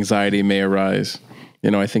moments where anxiety may arise. You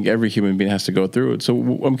know, I think every human being has to go through it.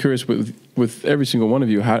 So I'm curious with every single one of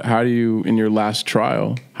you, how do you, in your last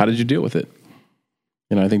trial, how did you deal with it?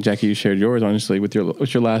 I think Jackie, you shared yours honestly with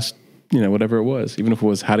your last, whatever it was, even if it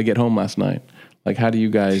was how to get home last night. Like, how do you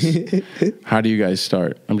guys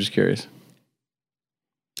start? I'm just curious.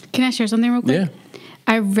 Can I share something real quick? Yeah.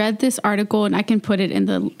 I read this article, and I can put it in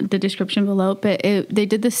the description below, but they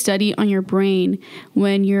did the study on your brain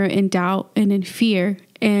when you're in doubt and in fear.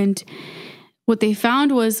 And what they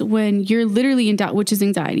found was when you're literally in doubt, which is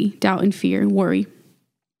anxiety, doubt and fear and worry,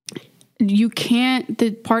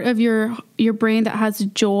 the part of your brain that has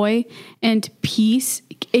joy and peace,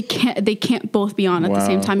 they can't both be on at the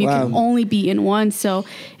same time. You can only be in one. So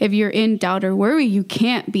if you're in doubt or worry, you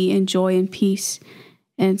can't be in joy and peace.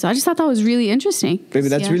 And so I just thought that was really interesting. Maybe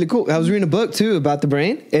that's really cool. I was reading a book too about the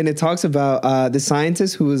brain, and it talks about the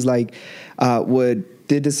scientist who was like,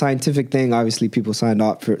 did the scientific thing. Obviously people signed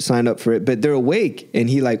up for it, but they're awake, and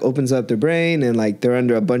he like opens up their brain, and like they're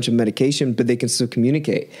under a bunch of medication, but they can still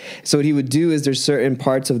communicate. So what he would do is there's certain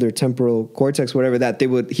parts of their temporal cortex, whatever, that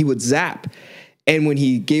he would zap. And when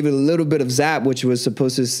he gave it a little bit of zap, which was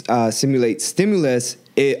supposed to simulate stimulus,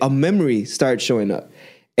 a memory started showing up.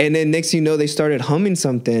 And then next thing you know, they started humming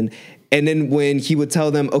something. And then when he would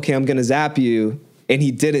tell them, okay, I'm going to zap you, and he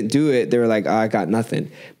didn't do it, they were like, I got nothing.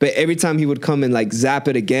 But every time he would come and like zap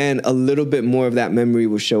it again, a little bit more of that memory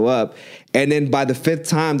would show up. And then by the 5th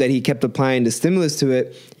time that he kept applying the stimulus to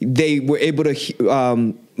it, they were able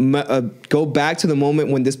to go back to the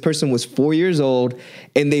moment when this person was 4 years old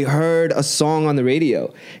and they heard a song on the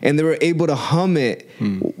radio, and they were able to hum it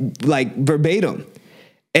like verbatim.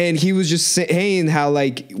 And he was just saying how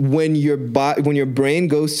like when your brain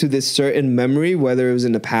goes to this certain memory, whether it was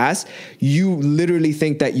in the past, you literally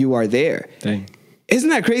think that you are there. Dang. Isn't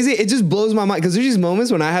that crazy? It just blows my mind, because there's these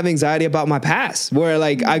moments when I have anxiety about my past, where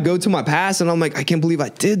like I go to my past and I'm like, I can't believe I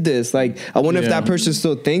did this. Like, I wonder if that person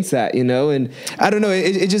still thinks that, And I don't know.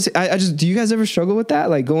 I just, do you guys ever struggle with that?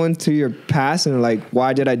 Like going to your past and like,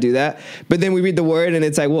 why did I do that? But then we read the word and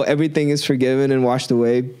it's like, well, everything is forgiven and washed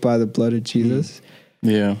away by the blood of Jesus.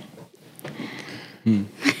 Yeah.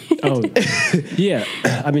 Oh, yeah.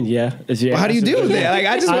 I mean, yeah. Well, how do you deal with that? Like,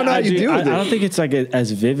 I just want to know how you deal with it. I don't think it's like as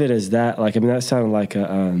vivid as that. Like, I mean, that sounded like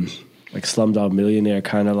a like Slumdog Millionaire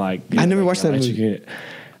kind of like. I never watched that movie.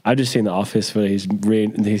 I've just seen The Office where he's you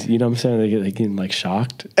know what I'm saying? They get like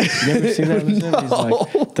shocked. You never seen that?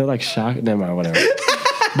 No. They're like shocked. Never mind, whatever.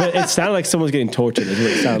 But it sounded like someone's getting tortured is what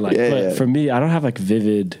it sounded like. But for me, I don't have like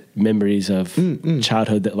vivid memories of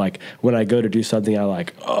childhood that like when I go to do something, I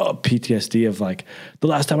like, PTSD of like the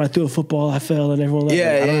last time I threw a football, I fell and everyone left.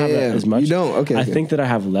 I don't have that as much. You don't? Okay. I think that I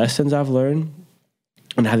have lessons I've learned.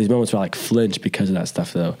 And I have these moments where I like flinch because of that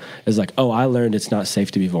stuff though. It's like, I learned it's not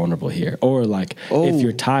safe to be vulnerable here. Or like, if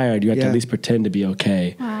you're tired, you have to at least pretend to be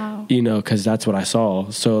okay. Wow. Because that's what I saw.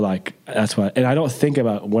 So like, that's why, and I don't think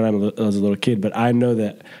about when I was a little kid, but I know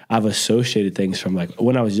that I've associated things from like,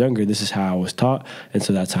 when I was younger, this is how I was taught. And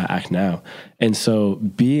so that's how I act now. And so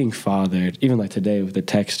being fathered, even like today with the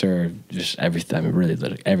text or just everything, I mean, really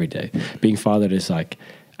literally every day, being fathered is like,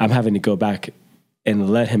 I'm having to go back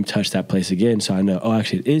and let him touch that place again. So I know,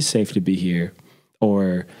 actually it is safe to be here,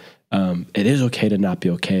 or it is okay to not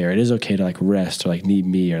be okay, or it is okay to like rest or like need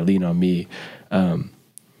me or lean on me,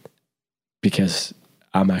 because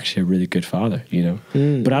I'm actually a really good father,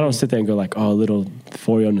 But I don't sit there and go like, little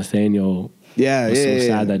 4-year-old Nathaniel was so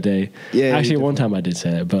sad that day. Yeah, actually one time I did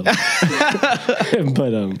say that, but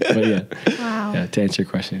but yeah. Wow. Yeah, to answer your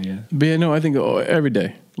question, yeah. But yeah, no, I think every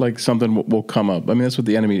day, like something will come up. I mean, that's what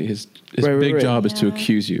the enemy, his big job is to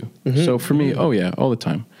accuse you. Mm-hmm. So for me, all the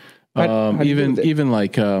time. Even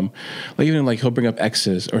like he'll bring up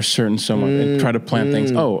exes or certain someone and try to plant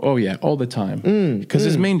things. Oh yeah, all the time. Because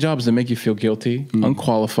his main job is to make you feel guilty,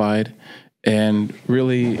 unqualified, and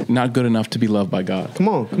really not good enough to be loved by God. Come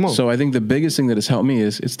on. So I think the biggest thing that has helped me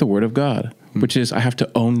is it's the word of God, which is I have to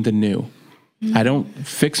own the new. I don't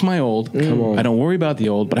fix my old. I don't worry about the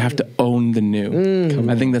old, but I have to own the new.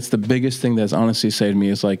 I think that's the biggest thing that's honestly saved me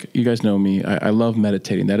is like, you guys know me. I love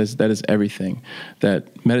meditating. That is everything.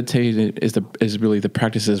 That meditating is really the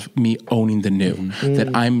practice of me owning the new,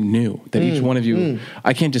 that I'm new, that each one of you,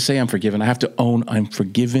 I can't just say I'm forgiven. I have to own I'm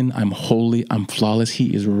forgiven. I'm holy. I'm flawless.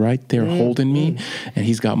 He is right there holding me and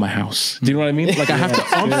he's got my house. Do you know what I mean? Like I have to,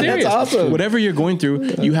 I'm serious. That's awesome. Whatever you're going through,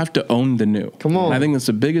 you have to own the new. Come on. And I think that's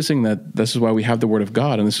the biggest thing this is why we have the word of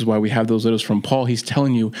God. And this is why we have those letters from Paul. He's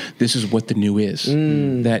telling you this is what the new is,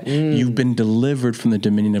 that you've been delivered from the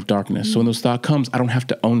dominion of darkness. So when those thoughts comes, I don't have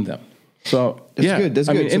to own them. So that's good. That's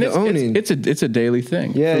good. And it's a daily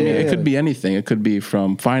thing. Yeah, for me. It could be anything. It could be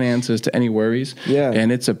from finances to any worries. Yeah.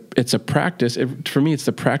 And it's a practice. For me, it's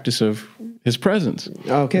the practice of his presence.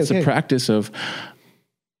 Okay. It's a practice of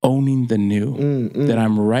owning the new, that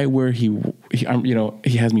I'm right where he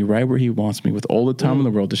has me right where he wants me with all the time in the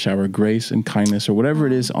world to shower grace and kindness or whatever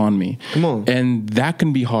it is on me. Come on. And that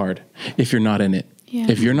can be hard if you're not in it. Yeah.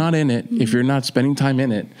 If you're not in it, if you're not spending time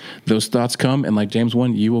in it, those thoughts come, and like James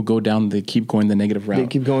 1, you will go down, they keep going the negative route. They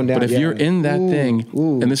keep going down. But if you're in that thing,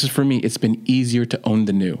 Ooh. and this is for me, it's been easier to own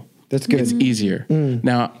the new. That's good. It's easier.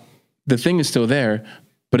 Now, the thing is still there,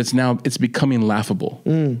 but it's becoming laughable.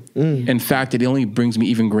 In fact, it only brings me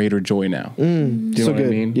even greater joy now. Do you know what I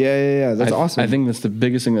mean? Yeah. That's awesome. I think that's the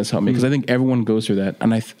biggest thing that's helped me, because I think everyone goes through that.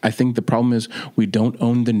 And I think the problem is we don't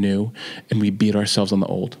own the new, and we beat ourselves on the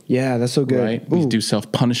old. Yeah, that's so good. Right? We do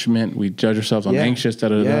self-punishment. We judge ourselves. I'm anxious,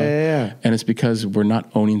 da-da-da-da. And it's because we're not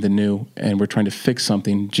owning the new, and we're trying to fix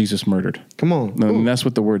something Jesus murdered. Come on. And that's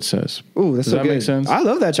what the word says. Ooh, that's Does so that good. make sense? I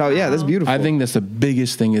love that, child. Yeah, that's beautiful. I think that's the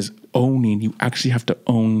biggest thing is owning. You actually have to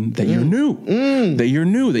own that you're new. That you're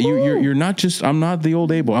new. That you're not just, I'm not the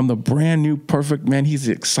old Abel. I'm the brand new perfect man. He's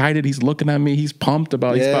excited. He's looking at me. He's pumped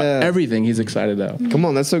about, he's about everything he's excited about. Come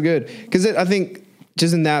on, that's so good. Because I think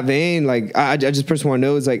just in that vein, like I just personally want to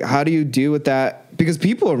know is like, how do you deal with that? Because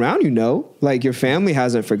people around you know, like your family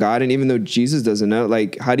hasn't forgotten, even though Jesus doesn't know.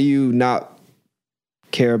 Like, how do you not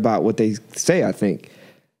care about what they say? I think,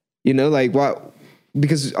 like what?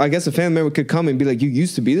 Because I guess a family member could come and be like, you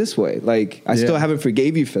used to be this way. Like, I still haven't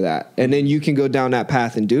forgave you for that. And then you can go down that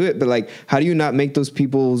path and do it. But like, how do you not make those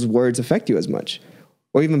people's words affect you as much?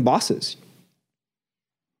 Or even bosses?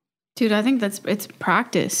 Dude, I think it's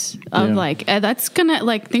practice of that's gonna,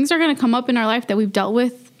 like, things are gonna come up in our life that we've dealt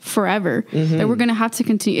with forever, that we're gonna have to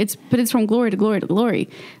continue. But it's from glory to glory to glory.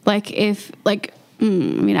 Like, I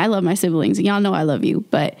mean, I love my siblings, and y'all know I love you,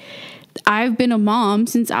 but I've been a mom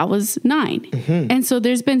since I was 9. And so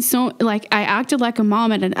there's been I acted like a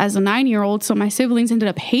mom as a 9-year-old. So my siblings ended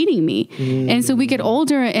up hating me. And so we get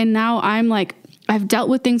older, and now I'm like, I've dealt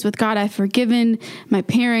with things with God. I've forgiven my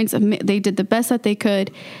parents. They did the best that they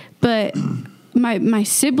could. But my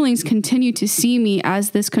siblings continue to see me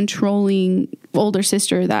as this controlling older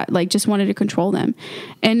sister that like just wanted to control them.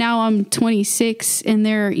 And now I'm 26 and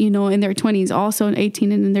they're, in their 20s, also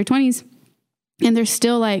 18 and in their 20s. And they're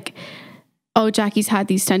still like, oh, Jackie's had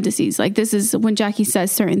these tendencies. Like, this is when Jackie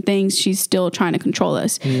says certain things, she's still trying to control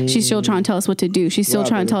us. She's still trying to tell us what to do. She's still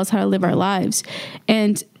trying to tell us how to live our lives.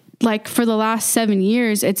 And like for the last 7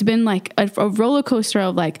 years, it's been like a roller coaster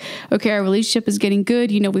of like, okay, our relationship is getting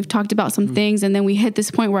good. We've talked about some things, and then we hit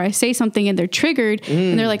this point where I say something and they're triggered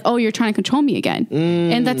and they're like, oh, you're trying to control me again.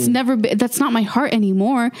 And that's not my heart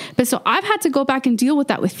anymore. But so I've had to go back and deal with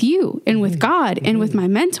that with you and with God and with my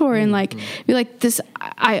mentor and like, be like, this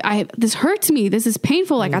hurts me. This is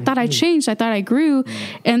painful. Like I thought I changed. I thought I grew.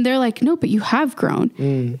 And they're like, no, but you have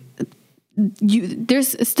grown.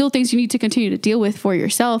 There's still things you need to continue to deal with for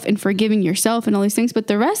yourself and forgiving yourself and all these things, but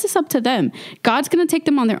the rest is up to them. God's going to take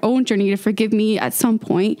them on their own journey to forgive me at some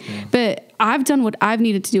point, but I've done what I've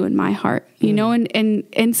needed to do in my heart,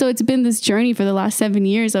 and so it's been this journey for the last 7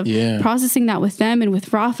 years of processing that with them and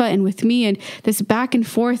with Rafa and with me, and this back and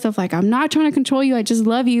forth of like, I'm not trying to control you. I just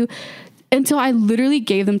love you. Until I literally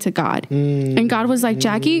gave them to God. And God was like,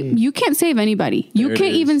 Jackie, you can't save anybody. You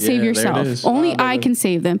can't even save yourself. Only I can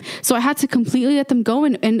save them. So I had to completely let them go.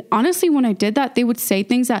 And honestly, when I did that, they would say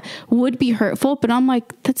things that would be hurtful, but I'm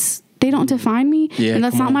like, they don't define me. And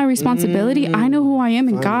that's not my responsibility. I know who I am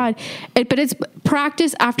in God. But it's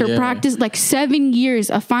practice after practice, like 7 years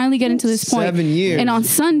of finally getting to this point. 7 years. And on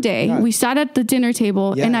Sunday, we sat at the dinner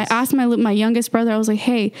table and I asked my youngest brother, I was like,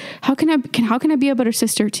 hey, how can I be a better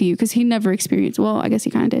sister to you? Because he never experienced, well, I guess he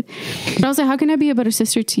kind of did. But I was like, how can I be a better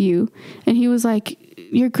sister to you? And he was like,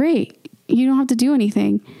 you're great. You don't have to do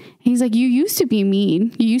anything. And he's like, you used to be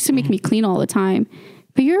mean. You used to make me clean all the time.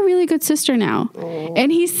 But you're a really good sister now. Aww.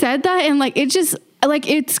 And he said that, and like, it just, like,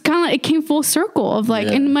 it's kind of like, it came full circle of like,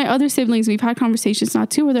 and my other siblings, we've had conversations now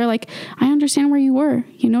too, where they're like, I understand where you were,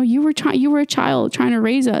 you were a child trying to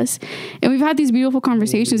raise us. And we've had these beautiful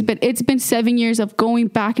conversations, but it's been 7 years of going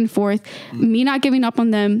back and forth, me not giving up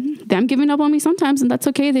on them giving up on me sometimes. And that's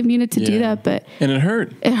okay. They've needed to do that, but. And it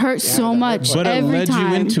hurt. It hurt so much. But it led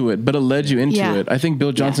you into it. I think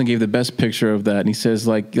Bill Johnson gave the best picture of that. And he says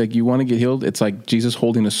like you want to get healed. It's like Jesus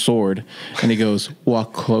holding a sword and he goes,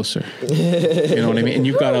 walk closer. You know what I mean? And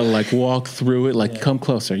you've got to like walk through it, like come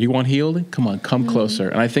closer. You want healed? Come on, come closer.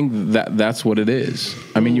 And I think that's what it is.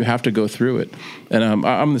 I mean, you have to go through it. And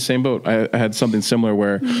I'm in the same boat. I had something similar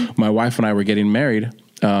where my wife and I were getting married.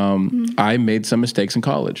 I made some mistakes in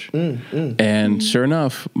college. And sure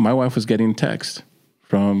enough, my wife was getting a text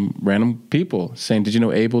from random people saying, "Did you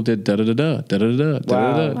know Abel did da da da da da da da da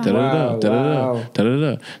da da da da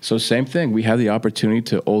da da?" So same thing. We had the opportunity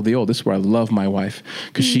to old the old. This is where I love my wife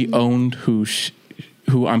because she owned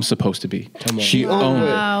who I'm supposed to be. She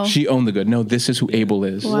owned the good. No, this is who Abel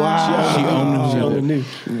is. Wow. She owned the new.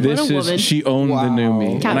 She owned the new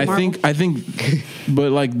me. Captain And I think,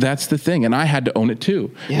 but like, that's the thing. And I had to own it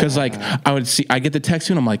too. Cause like I get the text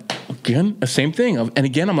and I'm like, again, the same thing. And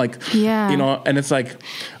again, I'm like, you know, and it's like,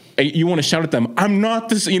 you want to shout at them, I'm not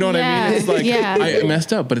this, you know what I mean? It's like, I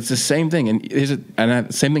messed up, but it's the same thing. And the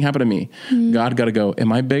same thing happened to me. God got to go,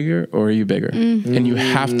 am I bigger or are you bigger? And you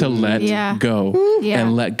have to let go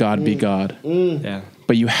and let God be God.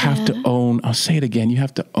 But you have to own, I'll say it again, you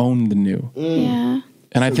have to own the new.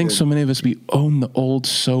 And I think so many of us, we own the old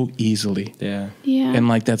so easily. And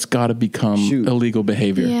like, that's got to become illegal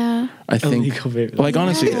behavior. I think, like,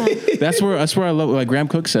 honestly, that's where I love, like Graham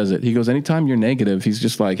Cook says it. He goes, anytime you're negative, he's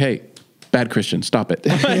just like, hey, bad Christian, stop it.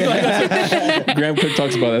 Graham Cook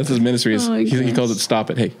talks about that. That's his ministry. He calls it stop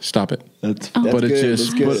it. Hey, stop it. But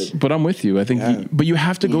it's just, but I'm with you. I think, but you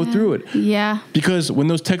have to go through it. Because when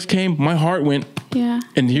those texts came, my heart went,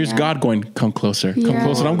 and here's God going, come closer, come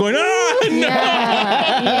closer. And I'm going,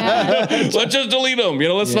 let's just delete them. You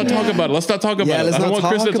know, let's not talk about it. Let's not talk about it. I don't want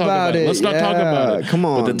Chris to talk about it. Let's not talk about it. Come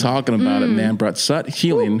on. But the talking about it, man, brought such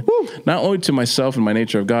healing, not only to myself and my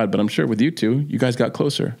nature of God, but I'm sure with you two, you guys got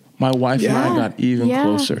closer. My wife and I got even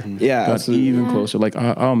closer. Got even closer. Like,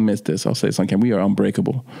 I'll miss this. I'll say this on camera. We are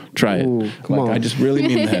unbreakable. Try it. Come on. I just really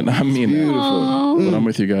mean that. I mean beautiful. But I'm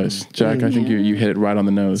with you guys. Jack, I think you hit it right on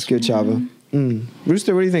the nose. Good, Chava.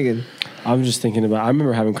 Rooster, what are you thinking? I'm just thinking about, I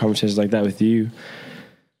remember having conversations like that with you.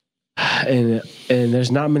 And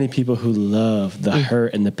there's not many people who love the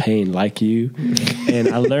hurt and the pain like you. And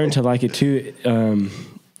I learned to like it too.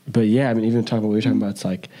 But yeah, I mean, even talking about what we were talking about, it's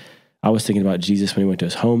like, I was thinking about Jesus when he went to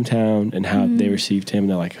his hometown and how they received him. And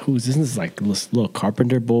they're like, who's this? This is like this little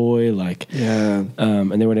carpenter boy. Like, and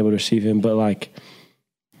they weren't able to receive him. But like,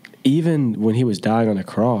 even when he was dying on the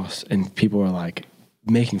cross and people were like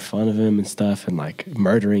making fun of him and stuff and like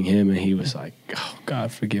murdering him. And he was like, oh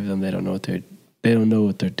God, forgive them. They don't know what they're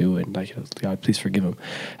doing. Like, God, please forgive them.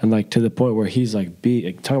 And like to the point where he's like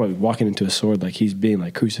talking about walking into a sword, like he's being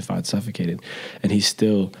like crucified, suffocated. And he's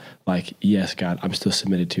still like, yes, God, I'm still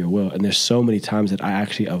submitted to your will. And there's so many times that I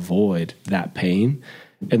actually avoid that pain.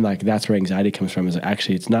 And like, that's where anxiety comes from, is like,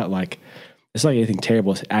 actually, it's not like anything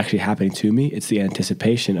terrible is actually happening to me. It's the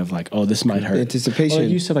anticipation of like, oh, this might hurt. Anticipation. Or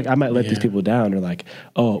like you said, like, I might let these people down, or like,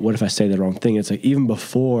 oh, what if I say the wrong thing? It's like, even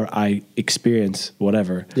before I experience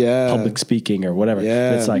whatever, public speaking or whatever,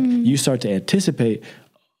 it's like, you start to anticipate,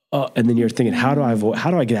 and then you're thinking, how do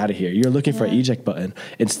I get out of here? You're looking for an eject button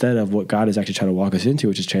instead of what God is actually trying to walk us into,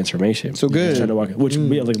 which is transformation. So good. Which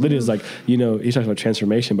like literally is like, you know, he talks about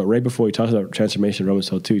transformation, but right before he talks about transformation, Romans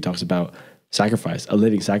 12:2, he talks about sacrifice, a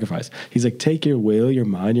living sacrifice. He's like, take your will, your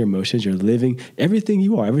mind, your emotions, your living, everything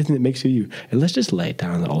you are, everything that makes you you, and let's just lay it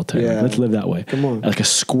down on the altar. Like, let's live that way. Come on. Like a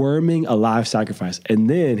squirming, alive sacrifice. And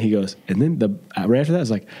then he goes, and then right after that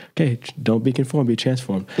is like, okay, don't be conformed, be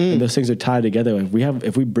transformed. And those things are tied together.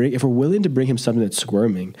 If we're willing to bring him something that's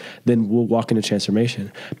squirming, then we'll walk into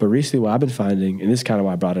transformation. But recently what I've been finding, and this is kind of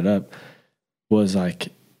why I brought it up, was like,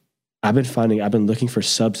 I've been looking for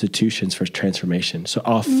substitutions for transformation. So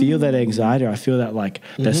I'll feel that anxiety, or I feel that like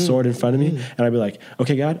that sword in front of me, and I'll be like,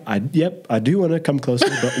 okay, God, I do want to come closer,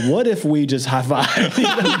 but what if we just high five?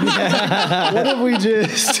 What if we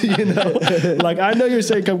just, like, I know you're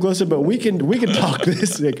saying come closer, but we can talk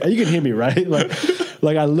this. Like, you can hear me, right?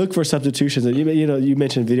 Like I look for substitutions. And you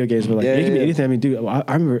mentioned video games, but like it can be anything. I mean, dude, I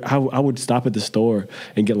remember how I would stop at the store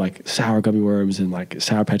and get like sour gummy worms and like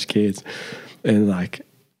Sour Patch Kids, and like.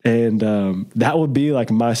 And that would be like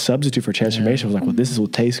my substitute for transformation. I was like, well, this will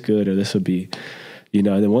taste good, or this would be, and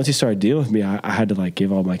then once he started dealing with me, I had to like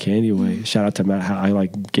give all my candy away. Shout out to Matt, how I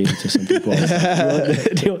like gave it to some people.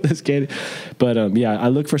 Deal with this candy. But I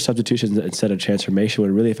look for substitutions instead of transformation,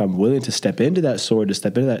 when really, if I'm willing to step into that sword, to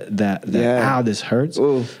step into that this hurts,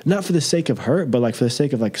 not for the sake of hurt, but like for the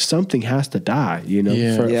sake of like something has to die,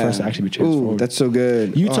 for us to actually be transformed. Ooh, that's so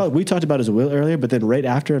good. We talked about his will earlier, but then right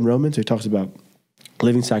after in Romans, he talks about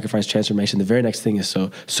living sacrifice, transformation. The very next thing is so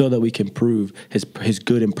that we can prove his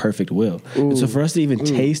good and perfect will. Ooh. And so for us to even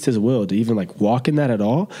taste his will, to even like walk in that at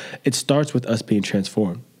all, it starts with us being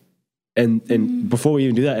transformed. And before we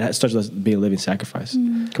even do that, it starts with us being a living sacrifice.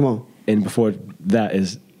 Come on. And before that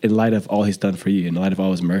is in light of all he's done for you, in light of all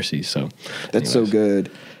his mercies. So that's so good.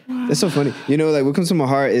 That's so funny. You know, like what comes to my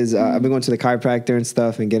heart is I've been going to the chiropractor and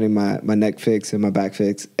stuff and getting my neck fixed and my back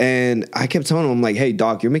fixed. And I kept telling him, I'm like, hey,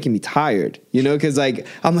 doc, you're making me tired. You know, because like,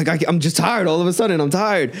 I'm just tired all of a sudden. I'm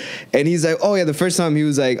tired. And he's like, oh, yeah, the first time he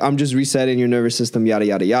was like, I'm just resetting your nervous system, yada,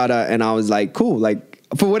 yada, yada. And I was like, cool. Like,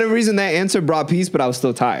 for whatever reason, that answer brought peace, but I was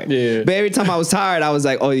still tired. Yeah. But every time I was tired, I was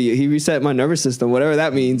like, oh, he reset my nervous system, whatever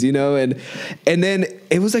that means, you know? And then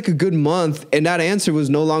it was like a good month, and that answer was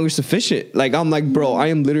no longer sufficient. Like, I'm like, bro, I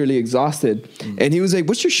am literally exhausted. And he was like,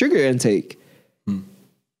 what's your sugar intake?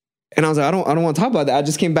 And I was like, I don't want to talk about that. I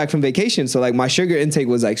just came back from vacation. So like my sugar intake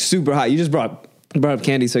was like super high. You just brought up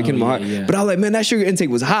candy, so it came to my heart. Yeah. But I was like, man, that sugar intake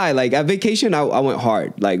was high. Like at vacation, I went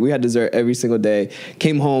hard. Like we had dessert every single day.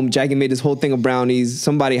 Came home, Jackie made this whole thing of brownies.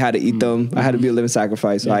 Somebody had to eat them. I had to be a living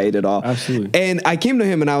sacrifice, so I ate it all. Absolutely. And I came to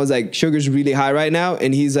him and I was like, sugar's really high right now.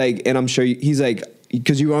 And he's like, and I'm sure he's like,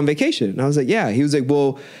 because you were on vacation. And I was like, yeah. He was like,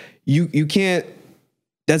 well, you can't.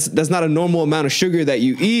 That's not a normal amount of sugar that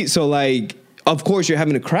you eat. So like, of course, you're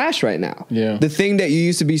having a crash right now. Yeah. The thing that you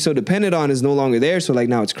used to be so dependent on is no longer there. So like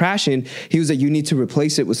now it's crashing. He was like, you need to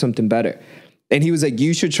replace it with something better. And he was like,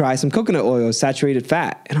 you should try some coconut oil, saturated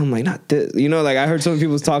fat. And I'm like, not this. You know, like I heard some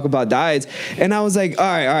people talk about diets. And I was like, all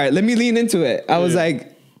right, let me lean into it. I was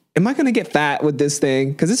like, am I going to get fat with this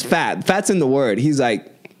thing? Because it's fat. Fat's in the word. He's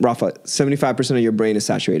like, Rafa, 75% of your brain is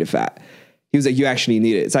saturated fat. He was like, you actually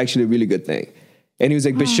need it. It's actually a really good thing. And he was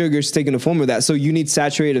like, but sugar's taking the form of that. So you need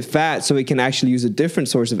saturated fat so it can actually use a different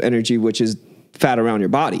source of energy, which is fat around your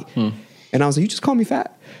body. And I was like, you just call me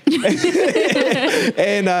fat.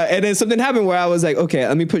 And then something happened where I was like, okay,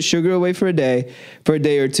 let me put sugar away for a day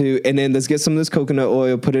or two. And then let's get some of this coconut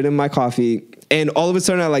oil, put it in my coffee. And all of a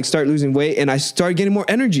sudden I like start losing weight and I start getting more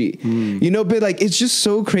energy, you know, but like, it's just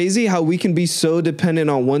so crazy how we can be so dependent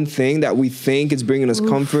on one thing that we think is bringing us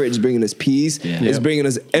comfort. It's bringing us peace. It's bringing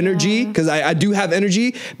us energy. Cause I do have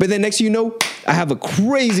energy, but then next thing you know, I have a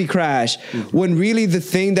crazy crash when really the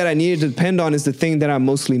thing that I needed to depend on is the thing that I'm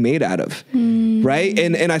mostly made out of. Right.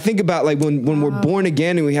 And I think about like when we're born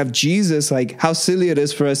again and we have Jesus, like how silly it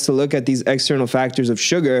is for us to look at these external factors of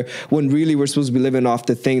sugar when really we're supposed to be living off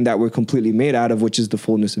the thing that we're completely made out of, which is the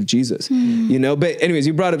fullness of Jesus, you know? But anyways,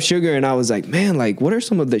 you brought up sugar and I was like, man, like what are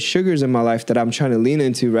some of the sugars in my life that I'm trying to lean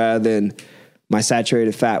into rather than my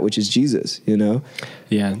saturated fat, which is Jesus, you know?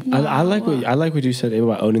 Yeah. Wow. I like what you said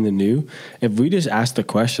about owning the new. If we just ask the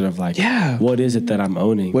question of like, what is it that I'm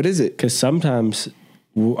owning? What is it? Because sometimes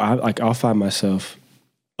I'll find myself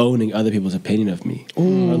owning other people's opinion of me,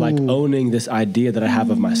 or like owning this idea that I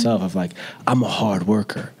have of myself of like, I'm a hard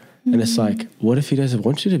worker. And it's like, what if he doesn't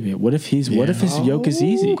want you to be? What if his yoke is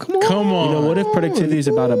easy? Come on. You know, what if productivity is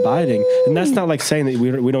about abiding? And that's not like saying that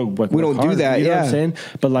we don't work do that. You know what I'm saying?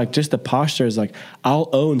 But like just the posture is like, I'll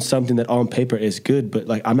own something that on paper is good, but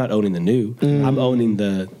like I'm not owning the new. I'm owning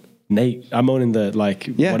the Nate. I'm owning the like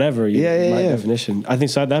whatever. My definition. I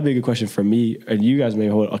think so. That'd be a good question for me, and you guys may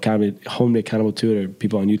hold me accountable to it, or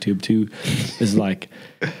people on YouTube too. Is like,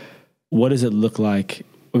 what does it look like?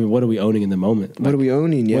 I mean, what are we owning in the moment? What are we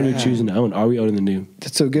owning? Yeah. What are we choosing to own? Are we owning the new?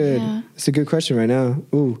 That's so good. Yeah. That's a good question right now.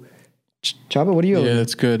 Ooh. Chaba, what are you owning? Yeah,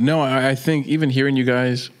 that's good. No, I think even hearing you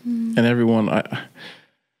guys and everyone,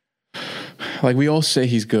 like we all say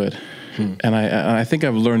he's good. And I think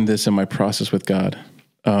I've learned this in my process with God.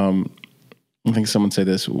 I think someone said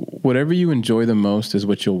this, whatever you enjoy the most is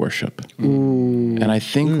what you'll worship. And I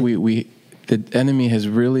think the enemy has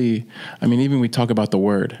really, I mean, even we talk about the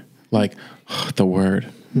word, like the word.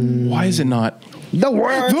 Why is it not the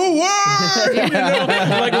word? The word. You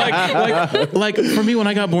know? like for me when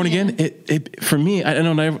I got born again, it for me, I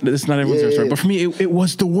don't know, it's not everyone's story, but for me it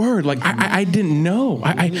was the word. Like I didn't know.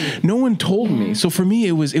 No one told me. So for me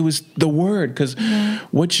it was the word, because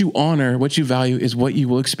what you honor, what you value is what you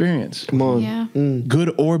will experience. Come on. Yeah.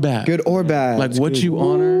 Good or bad. Like that's what good. You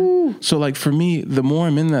honor. So like for me, the more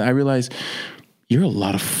I'm in that, I realize you're a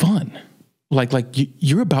lot of fun. Like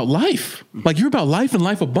you're about life. Like you're about life and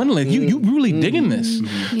life abundantly. You really digging this.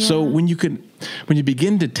 Yeah. So when you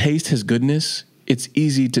begin to taste his goodness, it's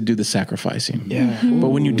easy to do the sacrificing. Yeah. But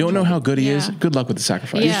when you don't know how good he is, good luck with the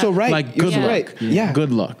sacrifice. You're so right. Like good luck. Right. Yeah.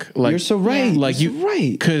 Good luck. Like you're so right. Like you're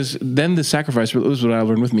right. Because then the sacrifice, this is what I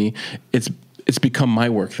learned with me. It's become my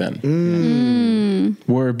work then.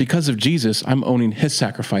 Where because of Jesus, I'm owning his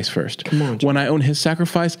sacrifice first. Come on, John. When I own his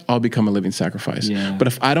sacrifice, I'll become a living sacrifice. Yeah. But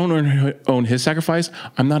if I don't own his sacrifice,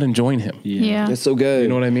 I'm not enjoying him. Yeah. That's so good. You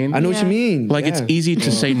know what I mean? I know what you mean. Like it's easy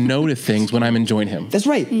to say no to things when I'm enjoying him. That's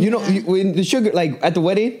right. You know, when the sugar, like at the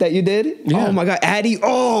wedding that you did, oh my God, Addie,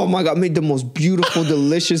 oh my God, made the most beautiful,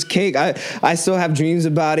 delicious cake. I still have dreams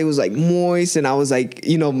about it. It was like moist. And I was like,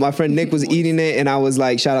 you know, my friend Nick was eating it. And I was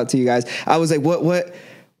like, shout out to you guys. I was like, what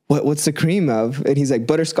what's the cream of? And he's like,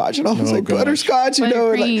 butterscotch. And I was like, butterscotch, you know,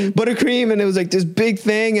 like buttercream. And it was like this big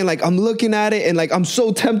thing. And like, I'm looking at it and like, I'm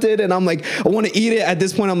so tempted. And I'm like, I want to eat it. At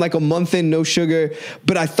this point, I'm like a month in, no sugar.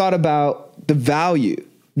 But I thought about the value.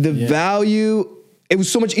 It was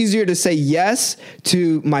so much easier to say yes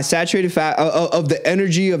to my saturated fat of the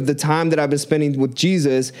energy of the time that I've been spending with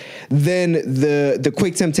Jesus than the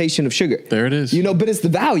quick temptation of sugar. There it is. You know, but it's the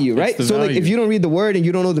value, right? So like if you don't read the word and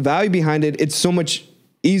you don't know the value behind it, it's so much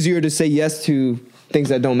easier to say yes to things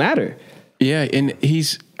that don't matter. Yeah, and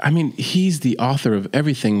he's the author of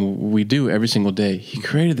everything we do every single day. He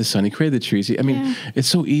created the sun, he created the trees. It's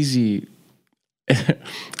so easy.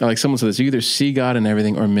 Like someone said this, you either see God in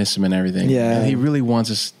everything or miss him in everything. Yeah. And he really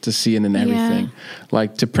wants us to see him in everything. Yeah.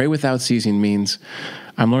 Like to pray without ceasing means,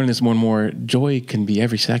 I'm learning this more and more, joy can be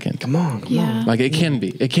every second. Come on. Like it can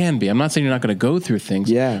be. I'm not saying you're not going to go through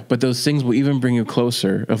things. Yeah. But those things will even bring you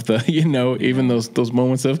closer of the, even those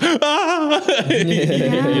moments of, you know.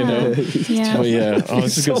 Yeah. But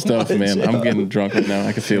it's so good stuff, man. Yeah. I'm getting drunk right now.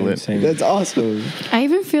 I can feel it. That's awesome. I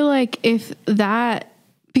even feel like if that,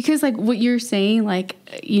 because like what you're saying, like,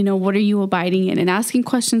 you know, what are you abiding in? And asking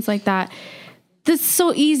questions like that, that's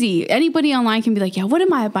so easy. Anybody online can be like, yeah, what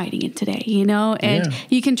am I abiding in today? You know, and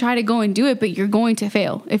you can try to go and do it, but you're going to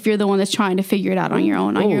fail if you're the one that's trying to figure it out on your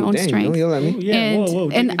own, strength.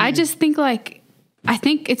 And I just think like, I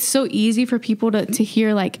think it's so easy for people to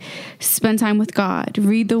hear, like, spend time with God,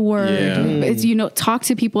 read the word, it's, you know, talk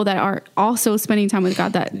to people that are also spending time with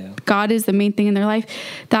God, that God is the main thing in their life.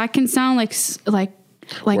 That can sound like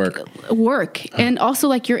work. And also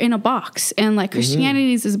like you're in a box, and like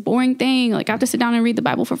Christianity is this boring thing. Like I have to sit down and read the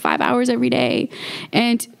Bible for 5 hours every day.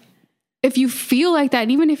 And if you feel like that,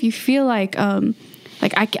 and even if you feel like I'm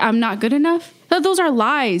not good enough, those are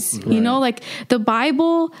lies. Right. You know, like the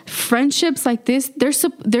Bible, friendships like this,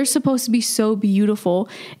 they're supposed to be so beautiful,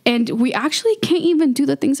 and we actually can't even do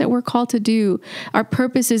the things that we're called to do. Our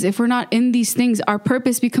purposes, if we're not in these things, our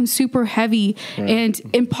purpose becomes super heavy and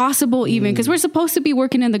impossible even, because we're supposed to be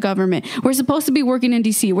working in the government. We're supposed to be working in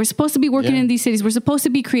DC. We're supposed to be working in these cities. We're supposed to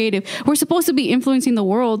be creative. We're supposed to be influencing the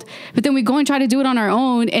world, but then we go and try to do it on our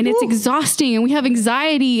own, and it's exhausting, and we have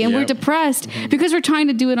anxiety, and we're depressed because we're trying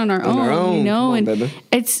to do it on our own, you know? And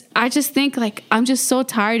I just think like, I'm just so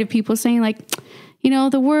tired of people saying like, you know,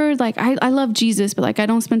 the word, like I love Jesus, but like, I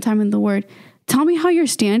don't spend time in the word. Tell me how you're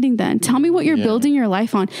standing then. Tell me what you're building your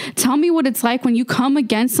life on. Tell me what it's like when you come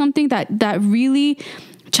against something that really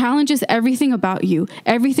challenges everything about you,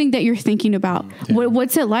 everything that you're thinking about.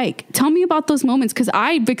 What's it like? Tell me about those moments, because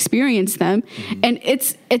I've experienced them, and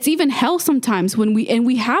it's even hell sometimes when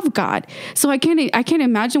we have God. So I can't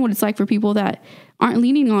imagine what it's like for people that aren't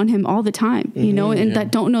leaning on him all the time, you know, and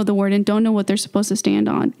that don't know the word and don't know what they're supposed to stand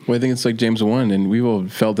on. Well, I think it's like James 1, and we've all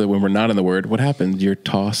felt that when we're not in the word, what happens? You're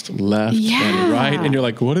tossed left and right, and you're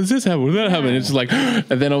like, what does this happen? What did that happen? It's just like, and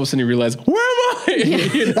then all of a sudden you realize, where am I?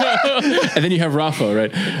 You know? And then you have Rafa,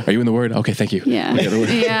 right? Are you in the word? Okay, thank you. Yeah. I'll get the word.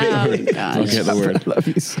 Yeah. Oh, gosh. I'll get the word. I love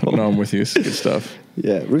you so much. No, I'm with you. It's good stuff.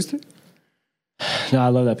 Yeah. Rooster? No, I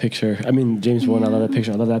love that picture. I mean, James 1, I love that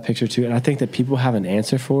picture. I love that picture too. And I think that people have an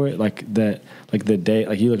answer for it. Like that, like the day,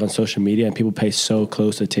 like you look on social media and people pay so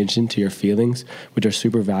close attention to your feelings, which are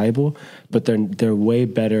super valuable, but they're way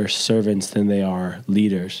better servants than they are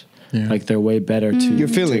leaders. Yeah. Like they're way better to your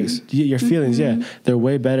feelings. Your feelings, they're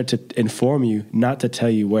way better to inform you, not to tell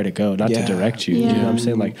you where to go, not to direct you. You know what I'm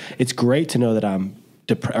saying? Like it's great to know that I'm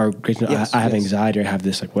or great to know I have anxiety or I have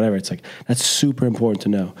this, like whatever. It's like that's super important to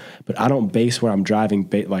know. But I don't base where I'm driving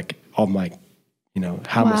like on like, you know,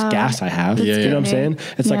 how much gas I have. You know what I'm saying?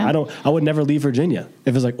 It's like I would never leave Virginia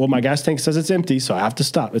if it's like, well, my gas tank says it's empty, so I have to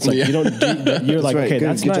stop. It's like you don't. You're like, okay,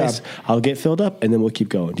 that's nice. Job. I'll get filled up, and then we'll keep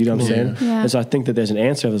going. Do you know what I'm saying? Yeah. And so I think that there's an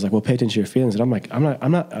answer that's like, well, pay attention to your feelings. And I'm like,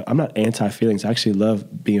 I'm not anti feelings. I actually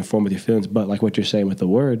love being informed with your feelings. But like what you're saying with the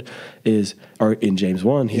word is, or in James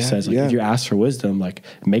 1, he says, like, if you ask for wisdom, like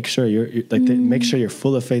make sure you're like make sure you're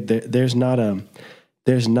full of faith. There's not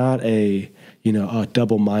a you know, a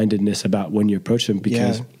double-mindedness about when you approach them,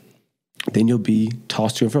 because then you'll be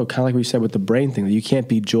tossed to and fro. Kind of like we said with the brain thing, that you can't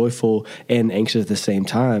be joyful and anxious at the same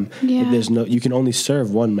time. Yeah. You can only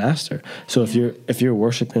serve one master. So if you're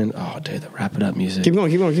worshiping, the wrap it up music. Keep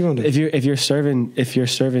going. If you're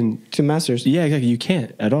serving two masters, exactly, you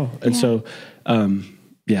can't at all. And so,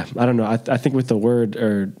 I don't know. I think with the word,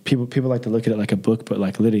 or people like to look at it like a book, but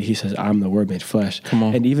like literally he says, I'm the word made flesh. Come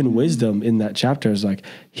on. And even wisdom in that chapter is like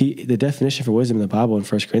the definition for wisdom in the Bible in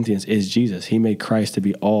 1 Corinthians is Jesus. He made Christ to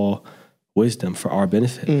be all wisdom for our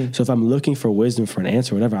benefit. So if I'm looking for wisdom for an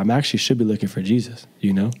answer, whatever, I'm actually should be looking for Jesus,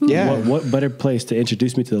 you know? Yeah. What better place to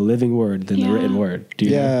introduce me to the living word than the written word? Do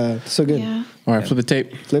you know? So good. Yeah. All right, flip the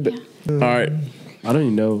tape. Flip it. All right. I don't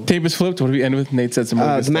even know. Tape is flipped. What do we end with? Nate said some more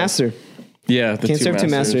good The stuff. master. Yeah, the Can't serve two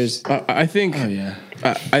masters. I think. Oh, yeah.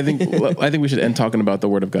 I think we should end talking about the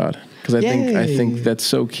Word of God, because I think that's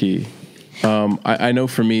so key. I know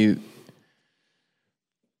for me,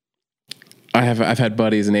 I've had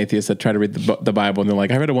buddies and atheists that try to read the Bible, and they're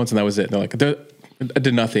like, I read it once and that was it. And they're like, I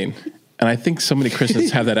did nothing. And I think so many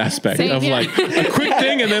Christians have that aspect of like a quick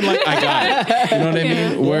thing and then like, I got it. You know what I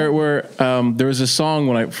mean? Where there was a song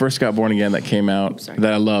when I first got born again that came out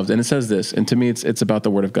that I loved. And it says this, and to me, it's about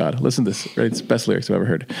the Word of God. Listen to this, right? It's the best lyrics I've ever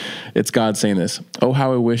heard. It's God saying this. Oh,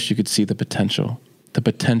 how I wish you could see the potential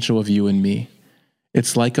of you and me.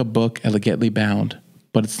 It's like a book elegantly bound,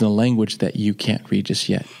 but it's in a language that you can't read just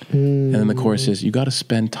yet. And then the chorus is, you got to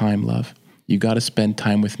spend time, love. You got to spend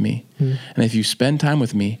time with me. And if you spend time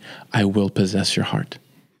with me, I will possess your heart.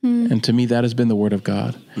 And to me, that has been the Word of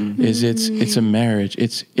God. Is it's a marriage.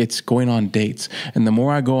 It's going on dates. And the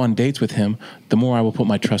more I go on dates with him, the more I will put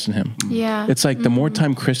my trust in him. Yeah. It's like the more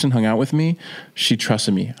time Kristen hung out with me, she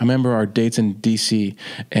trusted me. I remember our dates in DC,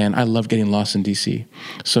 and I love getting lost in DC.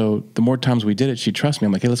 So the more times we did it, she'd trust me.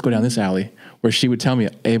 I'm like, hey, let's go down this alley. Where she would tell me,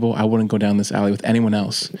 Abel, I wouldn't go down this alley with anyone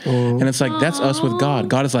else. And it's like, that's us with God.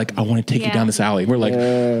 God is like, I want to take you down this alley. We're like,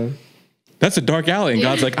 that's a dark alley. And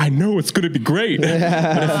God's like, I know it's going to be great. But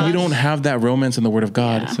if you don't have that romance in the Word of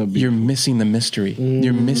God, you're missing the mystery.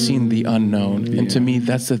 You're missing the unknown. And to me,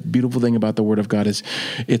 that's the beautiful thing about the Word of God is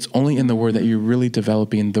it's only in the Word that you're really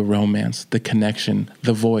developing the romance, the connection,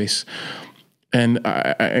 the voice. And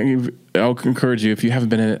I'll encourage you, if you haven't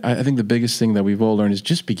been in it, I think the biggest thing that we've all learned is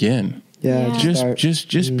just begin.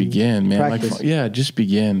 Just begin, man. Practice. Just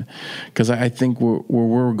begin. Because I think where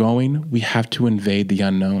we're going, we have to invade the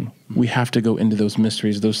unknown. We have to go into those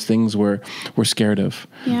mysteries, those things where we're scared of,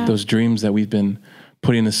 those dreams that we've been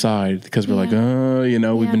putting aside because we're like,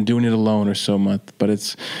 we've been doing it alone or so much. But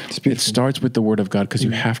it starts with the Word of God, because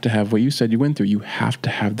you have to have what you said you went through. You have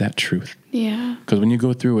to have that truth. Yeah. Because when you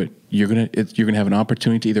go through it, you're gonna have an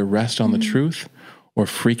opportunity to either rest on the truth or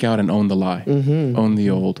freak out and own the lie, own the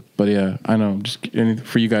old. But yeah, I know. Just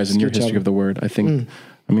for you guys in your history of the Word, I think.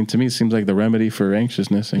 I mean, to me, it seems like the remedy for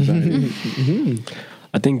anxiousness, anxiety.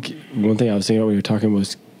 I think one thing I was thinking about when you were talking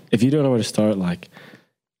was, if you don't know where to start, like,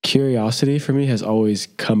 curiosity for me has always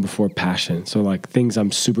come before passion. So like things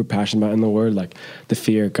I'm super passionate about in the Word, like the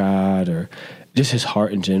fear of God or just his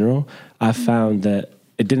heart in general, I found that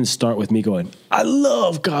it didn't start with me going, I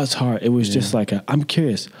love God's heart. It was just like, I'm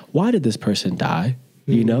curious, why did this person die?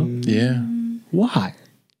 You know? Yeah. Why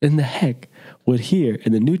in the heck would here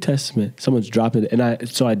in the New Testament, someone's dropping it, and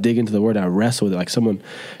I dig into the Word and I wrestle with it. Like someone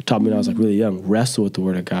taught me when I was like really young, wrestle with the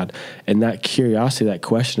Word of God. And that curiosity, that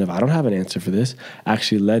question of I don't have an answer for this,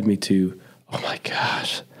 actually led me to, oh my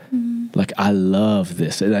gosh, like I love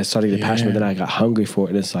this. And I started getting passionate, then I got hungry for it.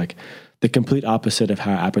 And it's like the complete opposite of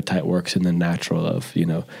how appetite works in the natural of,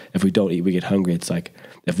 if we don't eat, we get hungry. It's like,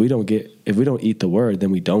 if we don't eat the Word,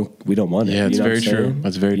 then we don't want it. Yeah, it's very true.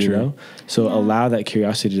 That's very true. So allow that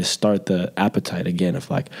curiosity to start the appetite again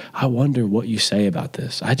of like, I wonder what you say about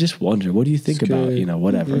this. I just wonder, what do you think about,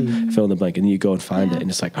 whatever, fill in the blank. And then you go and find it.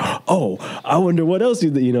 And it's like, oh, I wonder what else,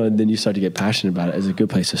 and then you start to get passionate about it. It's a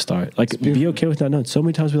good place to start. Like, be okay with not knowing. So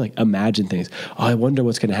many times we like imagine things. Oh, I wonder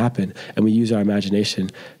what's going to happen. And we use our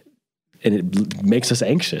imagination, and it makes us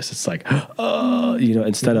anxious. It's like,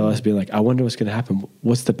 instead of us being like, I wonder what's going to happen.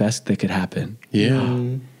 What's the best that could happen?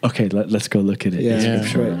 Yeah. Okay, let's go look at it. Yeah.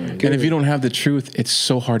 Sure. And if you don't have the truth, it's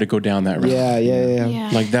so hard to go down that road.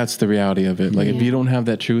 Yeah. Like, that's the reality of it. Like, if you don't have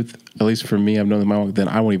that truth, at least for me, I've known my own, then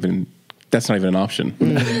I won't even, that's not even an option.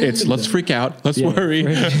 It's let's freak out. Let's worry. Eat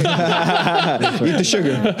the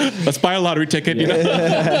sugar. Let's buy a lottery ticket.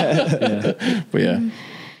 But yeah.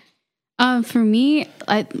 For me,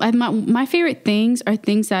 my favorite things are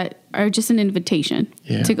things that are just an invitation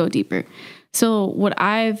to go deeper. So what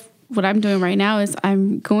I'm doing right now is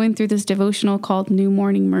I'm going through this devotional called New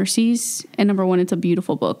Morning Mercies. And number one, it's a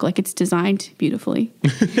beautiful book. Like, it's designed beautifully.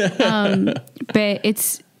 But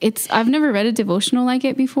I've never read a devotional like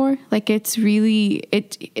it before. Like, it's really,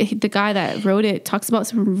 the guy that wrote it talks about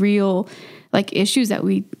some real like issues that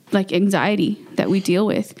we, like anxiety that we deal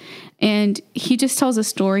with. And he just tells a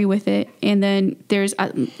story with it. And then there's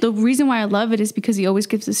the reason why I love it is because he always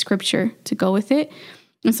gives a scripture to go with it.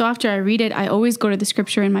 And so after I read it, I always go to the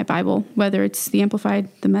scripture in my Bible, whether it's the Amplified,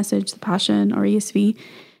 the Message, the Passion, or ESV.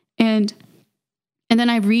 And And then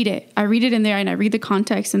I read it in there, and I read the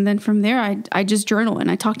context. And then from there, I just journal and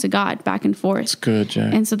I talk to God back and forth. It's good,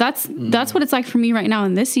 Jack. And so that's what it's like for me right now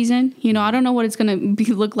in this season. You know, I don't know what it's going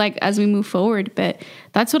to look like as we move forward, but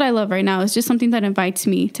that's what I love right now. It's just something that invites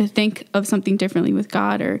me to think of something differently with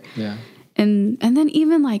God, and then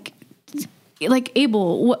even like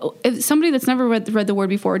Abel, if somebody that's never read the word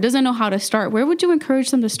before doesn't know how to start, where would you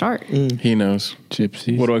encourage them to start? He knows.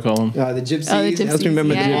 Gypsies. What do I call them? The gypsies. The gypsies. I also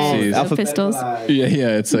remember Gypsies. the Epistles.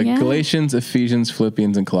 Yeah. It's like Galatians, Ephesians,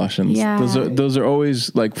 Philippians, and Colossians. Yeah. Those are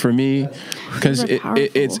always like for me, because Those are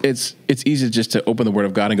it's easy just to open the Word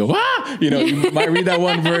of God and go, you know, you might read that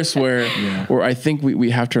one verse where I think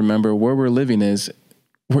we have to remember where we're living is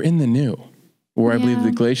we're in the new. Where I believe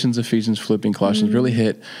the Galatians, Ephesians, Philippians, Colossians really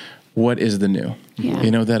hit. What is the new? Yeah.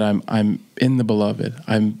 You know, that I'm in the beloved.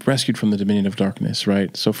 I'm rescued from the dominion of darkness,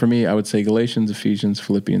 right? So for me, I would say Galatians, Ephesians,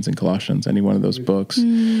 Philippians, and Colossians, any one of those books.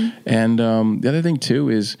 And the other thing too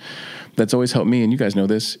is that's always helped me, and you guys know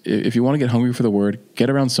this, if you want to get hungry for the word, get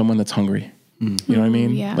around someone that's hungry. You know what I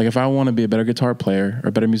mean? Yeah. Like if I want to be a better guitar player or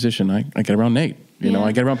a better musician, I get around Nate. You know,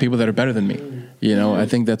 I get around people that are better than me. You know, I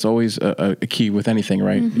think that's always a key with anything,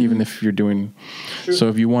 right? Even if you're doing. So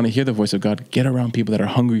if you want to hear the voice of God, get around people that are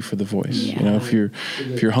hungry for the voice. Yeah. You know, if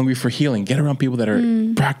you're hungry for healing, get around people that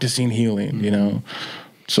are practicing healing. You know,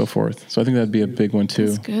 so forth. So I think that'd be a big one too.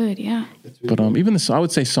 That's good, yeah. But even I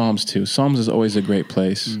would say Psalms too. Psalms is always a great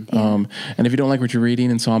place. And if you don't like what you're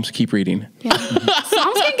reading in Psalms, keep reading. Yeah.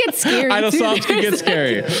 Psalms can get scary. I know too. Psalms can get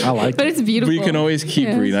scary. I like But it. it's beautiful. But you can always keep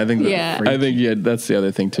reading. I think. Yeah. I think that's the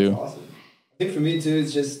other thing too. Awesome. I think for me too,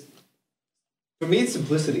 it's just for me it's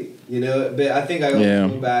simplicity, you know. But I think I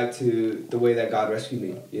always go back to the way that God rescued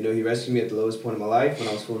me. You know, He rescued me at the lowest point of my life when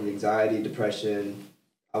I was full of anxiety, depression.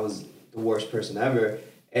 I was the worst person ever,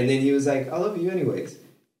 and then He was like, "I love you anyways."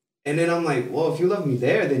 And then I'm like, "Well, if you love me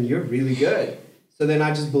there, then you're really good." So then I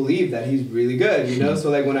just believe that He's really good, you know.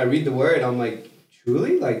 So like when I read the Word, I'm like,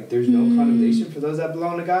 "Truly, like there's no condemnation for those that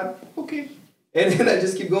belong to God." Okay. And then I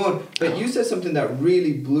just keep going. But you said something that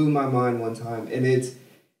really blew my mind one time. And it's,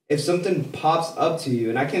 if something pops up to you,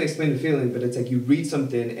 and I can't explain the feeling, but it's like you read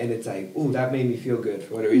something and it's like, ooh, that made me feel good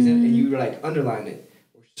for whatever reason. And you like underline it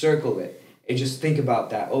or circle it and just think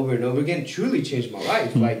about that over and over again. It truly changed my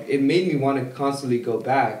life. Like it made me want to constantly go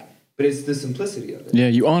back. But it's the simplicity of it. Yeah,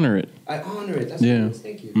 you honor it. I honor it. That's what it is.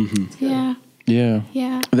 Thank you. Yeah.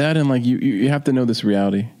 That and like you have to know this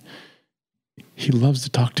reality. He loves to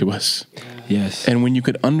talk to us. Yes. And when you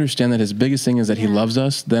could understand that his biggest thing is that he loves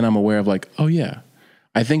us, then I'm aware of like, oh yeah.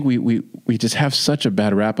 I think we just have such a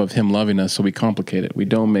bad rap of him loving us, so we complicate it. We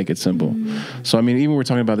don't make it simple. So I mean, even we're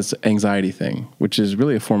talking about this anxiety thing, which is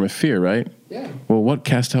really a form of fear, right? Yeah. Well, what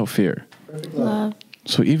casts out fear? Perfect Love.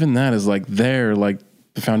 So even that is like there, like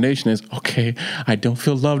the foundation is, okay, I don't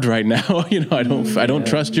feel loved right now. You know, I don't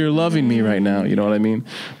trust you're loving me right now. You know what I mean?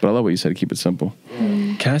 But I love what you said, keep it simple.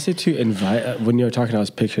 Can I say to invite, when you were talking, I was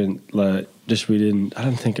picturing, just reading,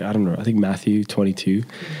 I think Matthew 22.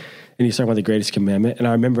 And he's talking about the greatest commandment. And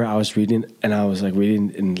I remember I was reading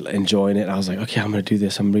and enjoying it. And I was like, okay, I'm going to do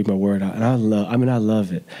this. I'm going to read my word out. And I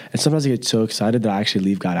love it. And sometimes I get so excited that I actually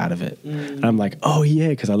leave God out of it. And I'm like, oh yeah,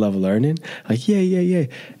 because I love learning. Like, yeah.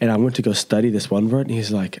 And I went to go study this one word and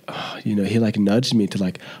he's like, oh, you know, he like nudged me to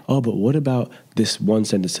like, oh, but what about this one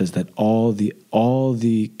sentence says that all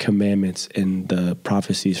the commandments and the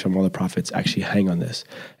prophecies from all the prophets actually hang on this.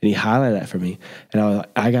 And he highlighted that for me. And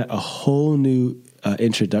I got a whole new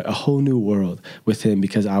a whole new world with him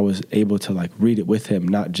because I was able to like read it with him,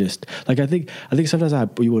 not just like I think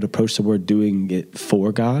sometimes we would approach the word doing it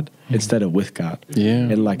for God instead of with God. Yeah.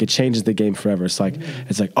 And like it changes the game forever. It's like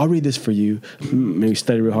I'll read this for you, maybe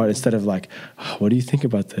study real hard instead of like, oh, what do you think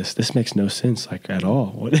about this? This makes no sense like at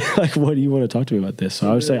all. What do you want to talk to me about this?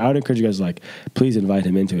 So I would encourage you guys like please invite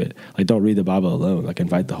him into it. Like don't read the Bible alone. Like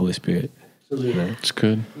invite the Holy Spirit. Absolutely. You know? It's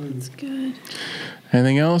good. It's good.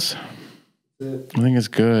 Anything else? I think it's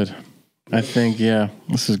good. I think,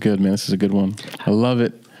 this is good, man. This is a good one. I love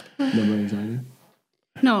it. No more anxiety?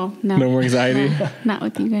 No. No more anxiety? No, not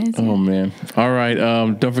with you guys. Oh, man. All right.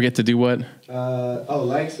 Don't forget to do what?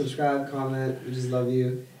 Like, subscribe, comment. We just love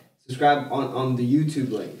you. Subscribe on the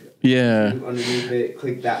YouTube link. Yeah. Underneath it,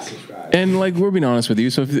 click that subscribe. And like, we're being honest with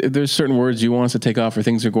you. So if there's certain words you want us to take off or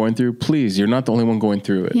things you're going through, please, you're not the only one going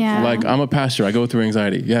through it. Yeah. Like, I'm a pastor. I go through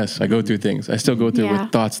anxiety. Yes, I go through things. I still go through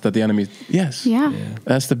with thoughts that the enemy. Yes. Yeah.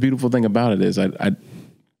 That's the beautiful thing about it is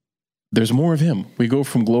there's more of him. We go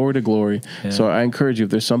from glory to glory. Yeah. So I encourage you,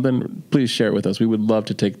 if there's something, please share it with us. We would love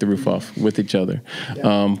to take the roof off with each other.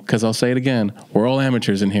 Because I'll say it again, we're all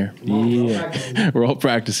amateurs in here. Yeah. We're all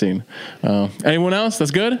practicing. Anyone else?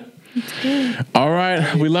 That's good? All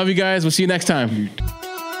right. We love you guys. We'll see you next time.